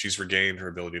she's regained her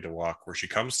ability to walk, where she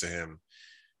comes to him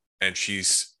and she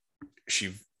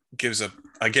gives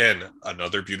again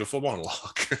another beautiful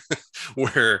monologue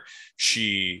where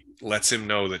she lets him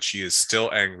know that she is still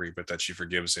angry, but that she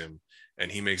forgives him,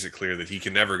 and he makes it clear that he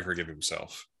can never forgive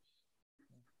himself.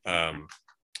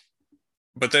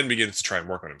 But then begins to try and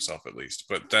work on himself, at least.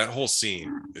 But that whole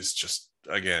scene is just,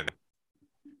 again,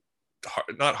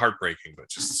 not heartbreaking, but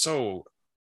just so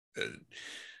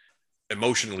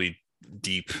emotionally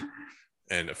deep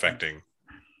and affecting.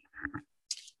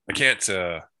 I can't.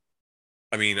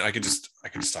 I could just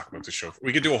talk about the show.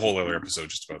 We could do a whole other episode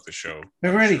just about the show. We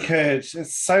really could.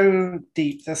 It's so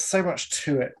deep. There's so much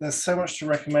to it. There's so much to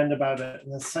recommend about it,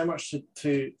 and there's so much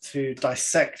to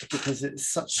dissect, because it's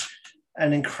such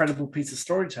an incredible piece of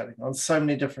storytelling on so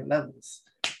many different levels.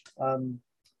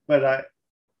 But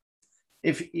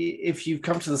if you've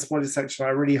come to the spoiler section,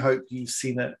 I really hope you've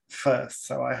seen it first.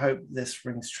 So I hope this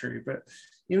rings true. But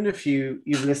even if you've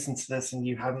listened to this and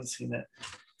you haven't seen it,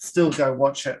 still go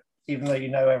watch it, even though you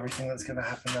know everything that's going to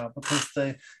happen now, because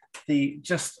the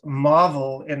just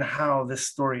marvel in how this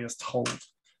story is told,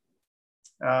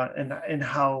 and in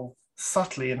how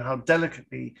subtly and how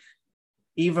delicately,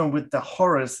 even with the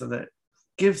horrors that it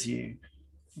gives you,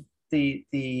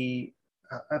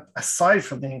 aside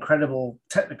from the incredible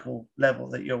technical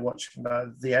level that you're watching,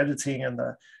 the editing and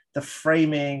the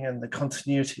framing and the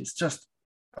continuity is just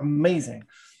amazing.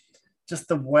 Just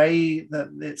the way that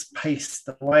it's paced,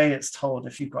 the way it's told.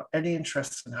 If you've got any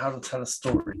interest in how to tell a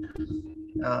story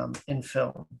in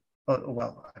film,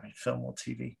 film or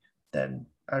TV, then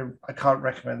I can't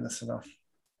recommend this enough.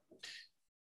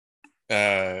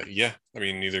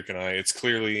 Neither can I. It's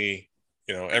clearly,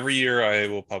 every year I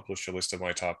will publish a list of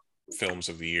my top films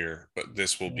of the year, but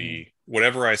this will be,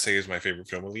 whatever I say is my favorite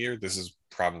film of the year, this is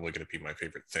probably going to be my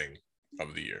favorite thing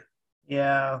of the year.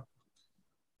 Yeah.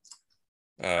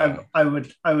 I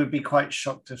would be quite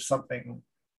shocked if something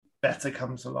better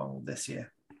comes along this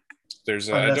year.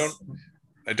 There's I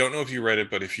don't know if you read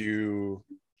it, but if you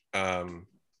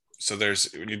so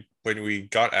there's when we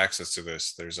got access to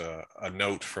this, there's a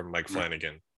note from Mike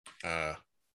Flanagan,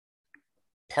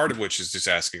 part of which is just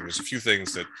asking, there's a few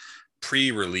things that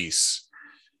pre-release,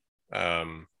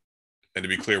 and to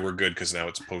be clear, we're good because now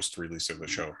it's post-release of the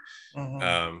show,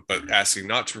 but asking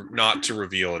not to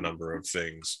reveal a number of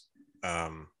things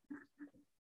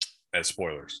as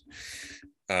spoilers,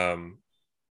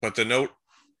 but the note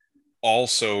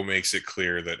also makes it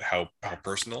clear that how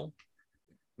personal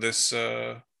this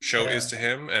show is to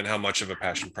him, and how much of a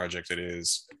passion project it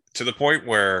is, to the point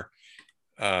where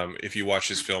if you watch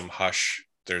his film Hush,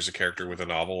 there's a character with a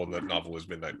novel, and that novel is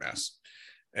Midnight Mass,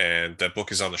 and that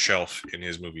book is on the shelf in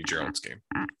his movie Gerald's Game.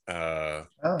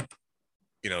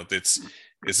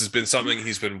 This has been something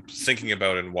he's been thinking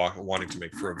about and wanting to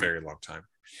make for a very long time.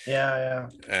 Yeah.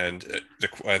 And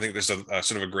I think there's a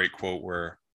sort of a great quote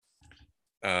where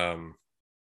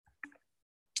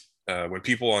when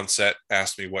people on set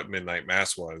asked me what Midnight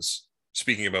Mass was,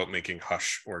 speaking about making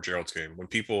Hush or Gerald's Game, when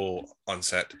people on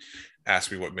set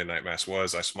asked me what Midnight Mass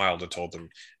was, I smiled and told them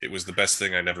it was the best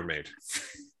thing I never made.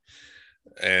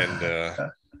 And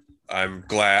I'm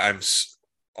glad, I'm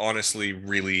honestly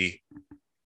really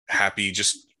happy,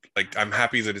 I'm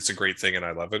happy that it's a great thing and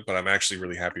I love it, but I'm actually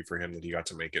really happy for him that he got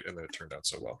to make it and that it turned out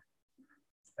so well.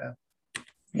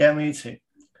 Yeah, me too.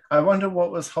 I wonder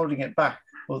what was holding it back.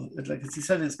 Well, like as you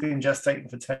said, it's been gestating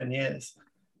for 10 years.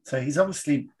 So he's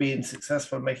obviously been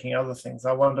successful making other things.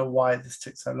 I wonder why this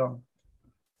took so long.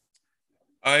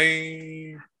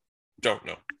 I don't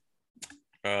know.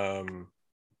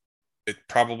 It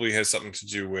probably has something to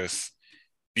do with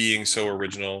being so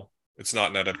original. It's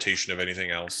not an adaptation of anything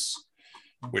else,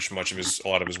 which a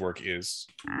lot of his work is.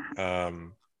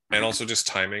 And also just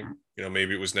timing.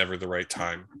 Maybe it was never the right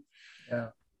time. Yeah.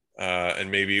 And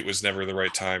maybe it was never the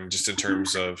right time just in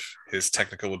terms of his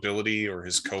technical ability or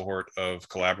his cohort of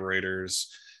collaborators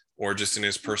or just in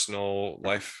his personal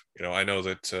life. I know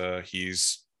that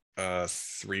he's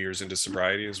 3 years into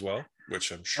sobriety as well,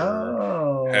 which I'm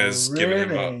sure has given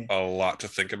him a lot to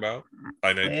think about.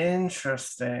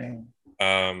 Interesting.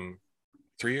 3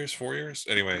 years, 4 years?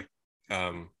 Anyway.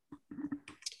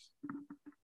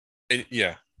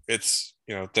 It's,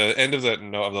 the end of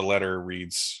the letter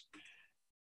reads,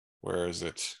 where is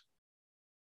it?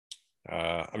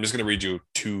 I'm just going to read you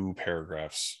 2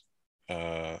 paragraphs.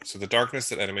 So the darkness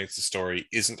that animates the story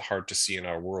isn't hard to see in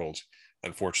our world,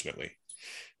 unfortunately.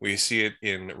 We see it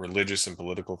in religious and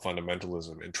political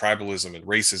fundamentalism, in tribalism and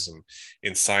racism,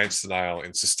 in science denial,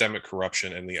 in systemic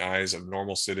corruption, and the eyes of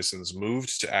normal citizens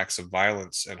moved to acts of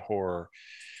violence and horror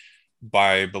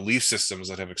by belief systems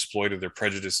that have exploited their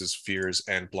prejudices, fears,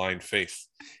 and blind faith.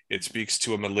 It speaks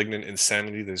to a malignant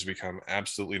insanity that has become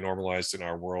absolutely normalized in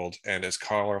our world. And as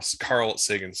Carl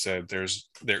Sagan said, there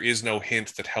is no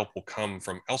hint that help will come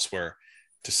from elsewhere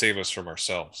to save us from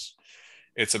ourselves.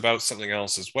 It's about something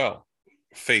else as well,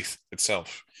 faith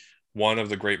itself. One of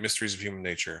the great mysteries of human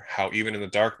nature, how even in the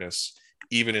darkness,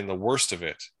 even in the worst of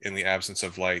it, in the absence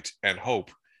of light and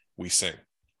hope, we sing.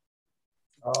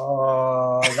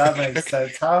 Oh, that makes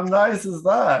sense. How nice is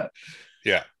that?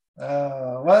 Yeah.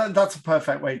 Well, that's a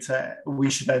perfect way we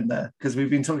should end there, because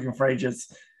we've been talking for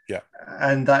ages. Yeah.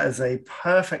 And that is a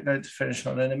perfect note to finish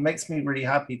on. And it makes me really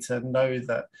happy to know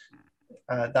that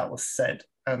that was said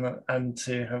and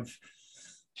to have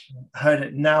heard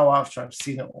it now after I've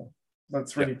seen it all.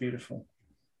 That's really beautiful.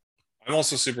 I'm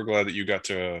also super glad that you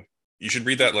should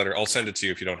read that letter. I'll send it to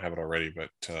you if you don't have it already, but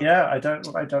yeah, I don't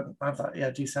have that. Yeah,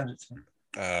 do send it to me.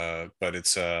 But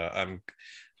it's I'm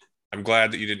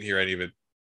glad that you didn't hear any of it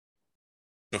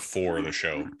before the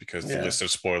show, because the list of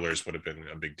spoilers would have been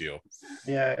a big deal.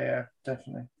 Yeah,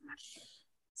 definitely.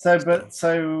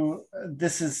 So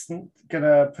this is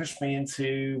gonna push me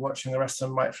into watching the rest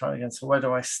of Mike Flanagan. So where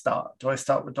do I start? Do I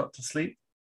start with Dr. Sleep?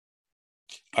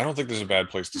 I don't think there's a bad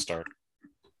place to start,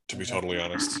 to be totally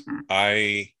honest.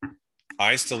 I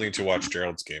still need to watch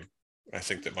Gerald's Game. I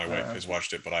think that my wife has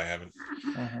watched it, but I haven't.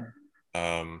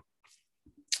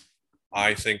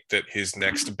 I think that his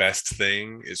next best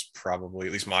thing is probably,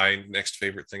 at least my next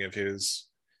favorite thing of his,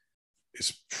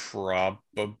 is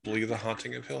probably The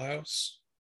Haunting of Hill House.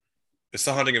 It's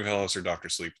The Haunting of Hill House or Dr.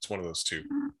 Sleep. It's one of those two.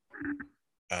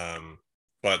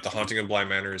 But The Haunting of Bly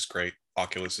Manor is great.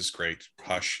 Oculus is great.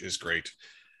 Hush is great.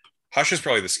 Hush is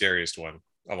probably the scariest one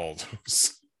of all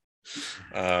those.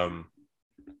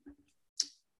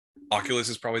 Oculus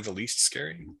is probably the least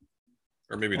scary,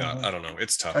 or maybe not. I don't know.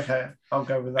 It's tough. Okay, I'll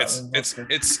go with that.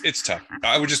 It's tough.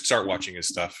 I would just start watching his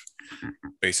stuff.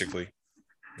 Basically,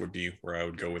 would be where I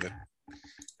would go with it.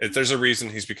 If there's a reason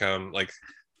he's become like,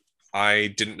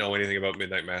 I didn't know anything about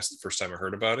Midnight Mass the first time I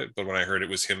heard about it, but when I heard it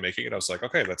was him making it, I was like,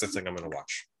 okay, that's a thing I'm going to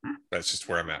watch. That's just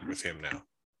where I'm at with him now.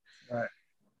 Right.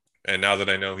 And now that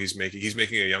I know he's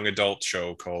making a young adult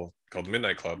show called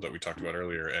Midnight Club that we talked about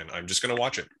earlier, and I'm just going to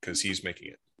watch it because he's making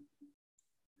it.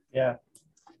 Yeah.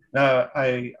 No,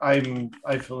 I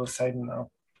feel the same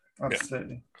now.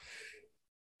 Absolutely.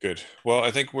 Yeah. Good. Well,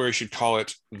 I think we should call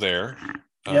it there.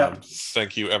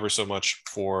 Thank you ever so much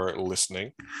for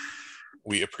listening.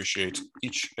 We appreciate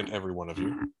each and every one of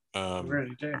you.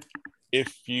 Really do.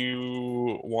 If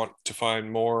you want to find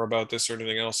more about this or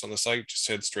anything else on the site, just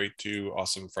head straight to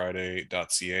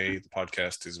awesomefriday.ca. The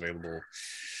podcast is available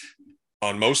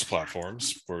on most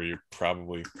platforms where you're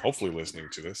hopefully listening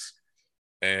to this.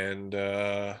 And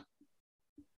we're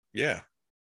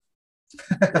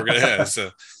gonna head. So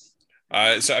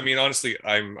I mean, honestly,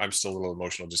 I'm still a little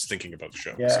emotional just thinking about the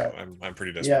show. Yeah. So I'm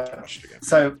pretty desperate to watch it again.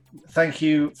 So thank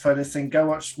you for listening. Go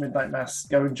watch Midnight Mass.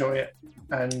 Go enjoy it,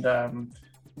 and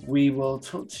we will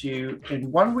talk to you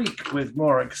in 1 week with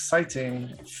more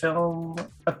exciting film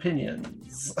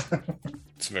opinions.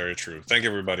 It's very true. Thank you,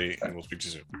 everybody, and we'll speak to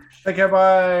you soon. Take care.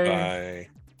 Bye. Bye.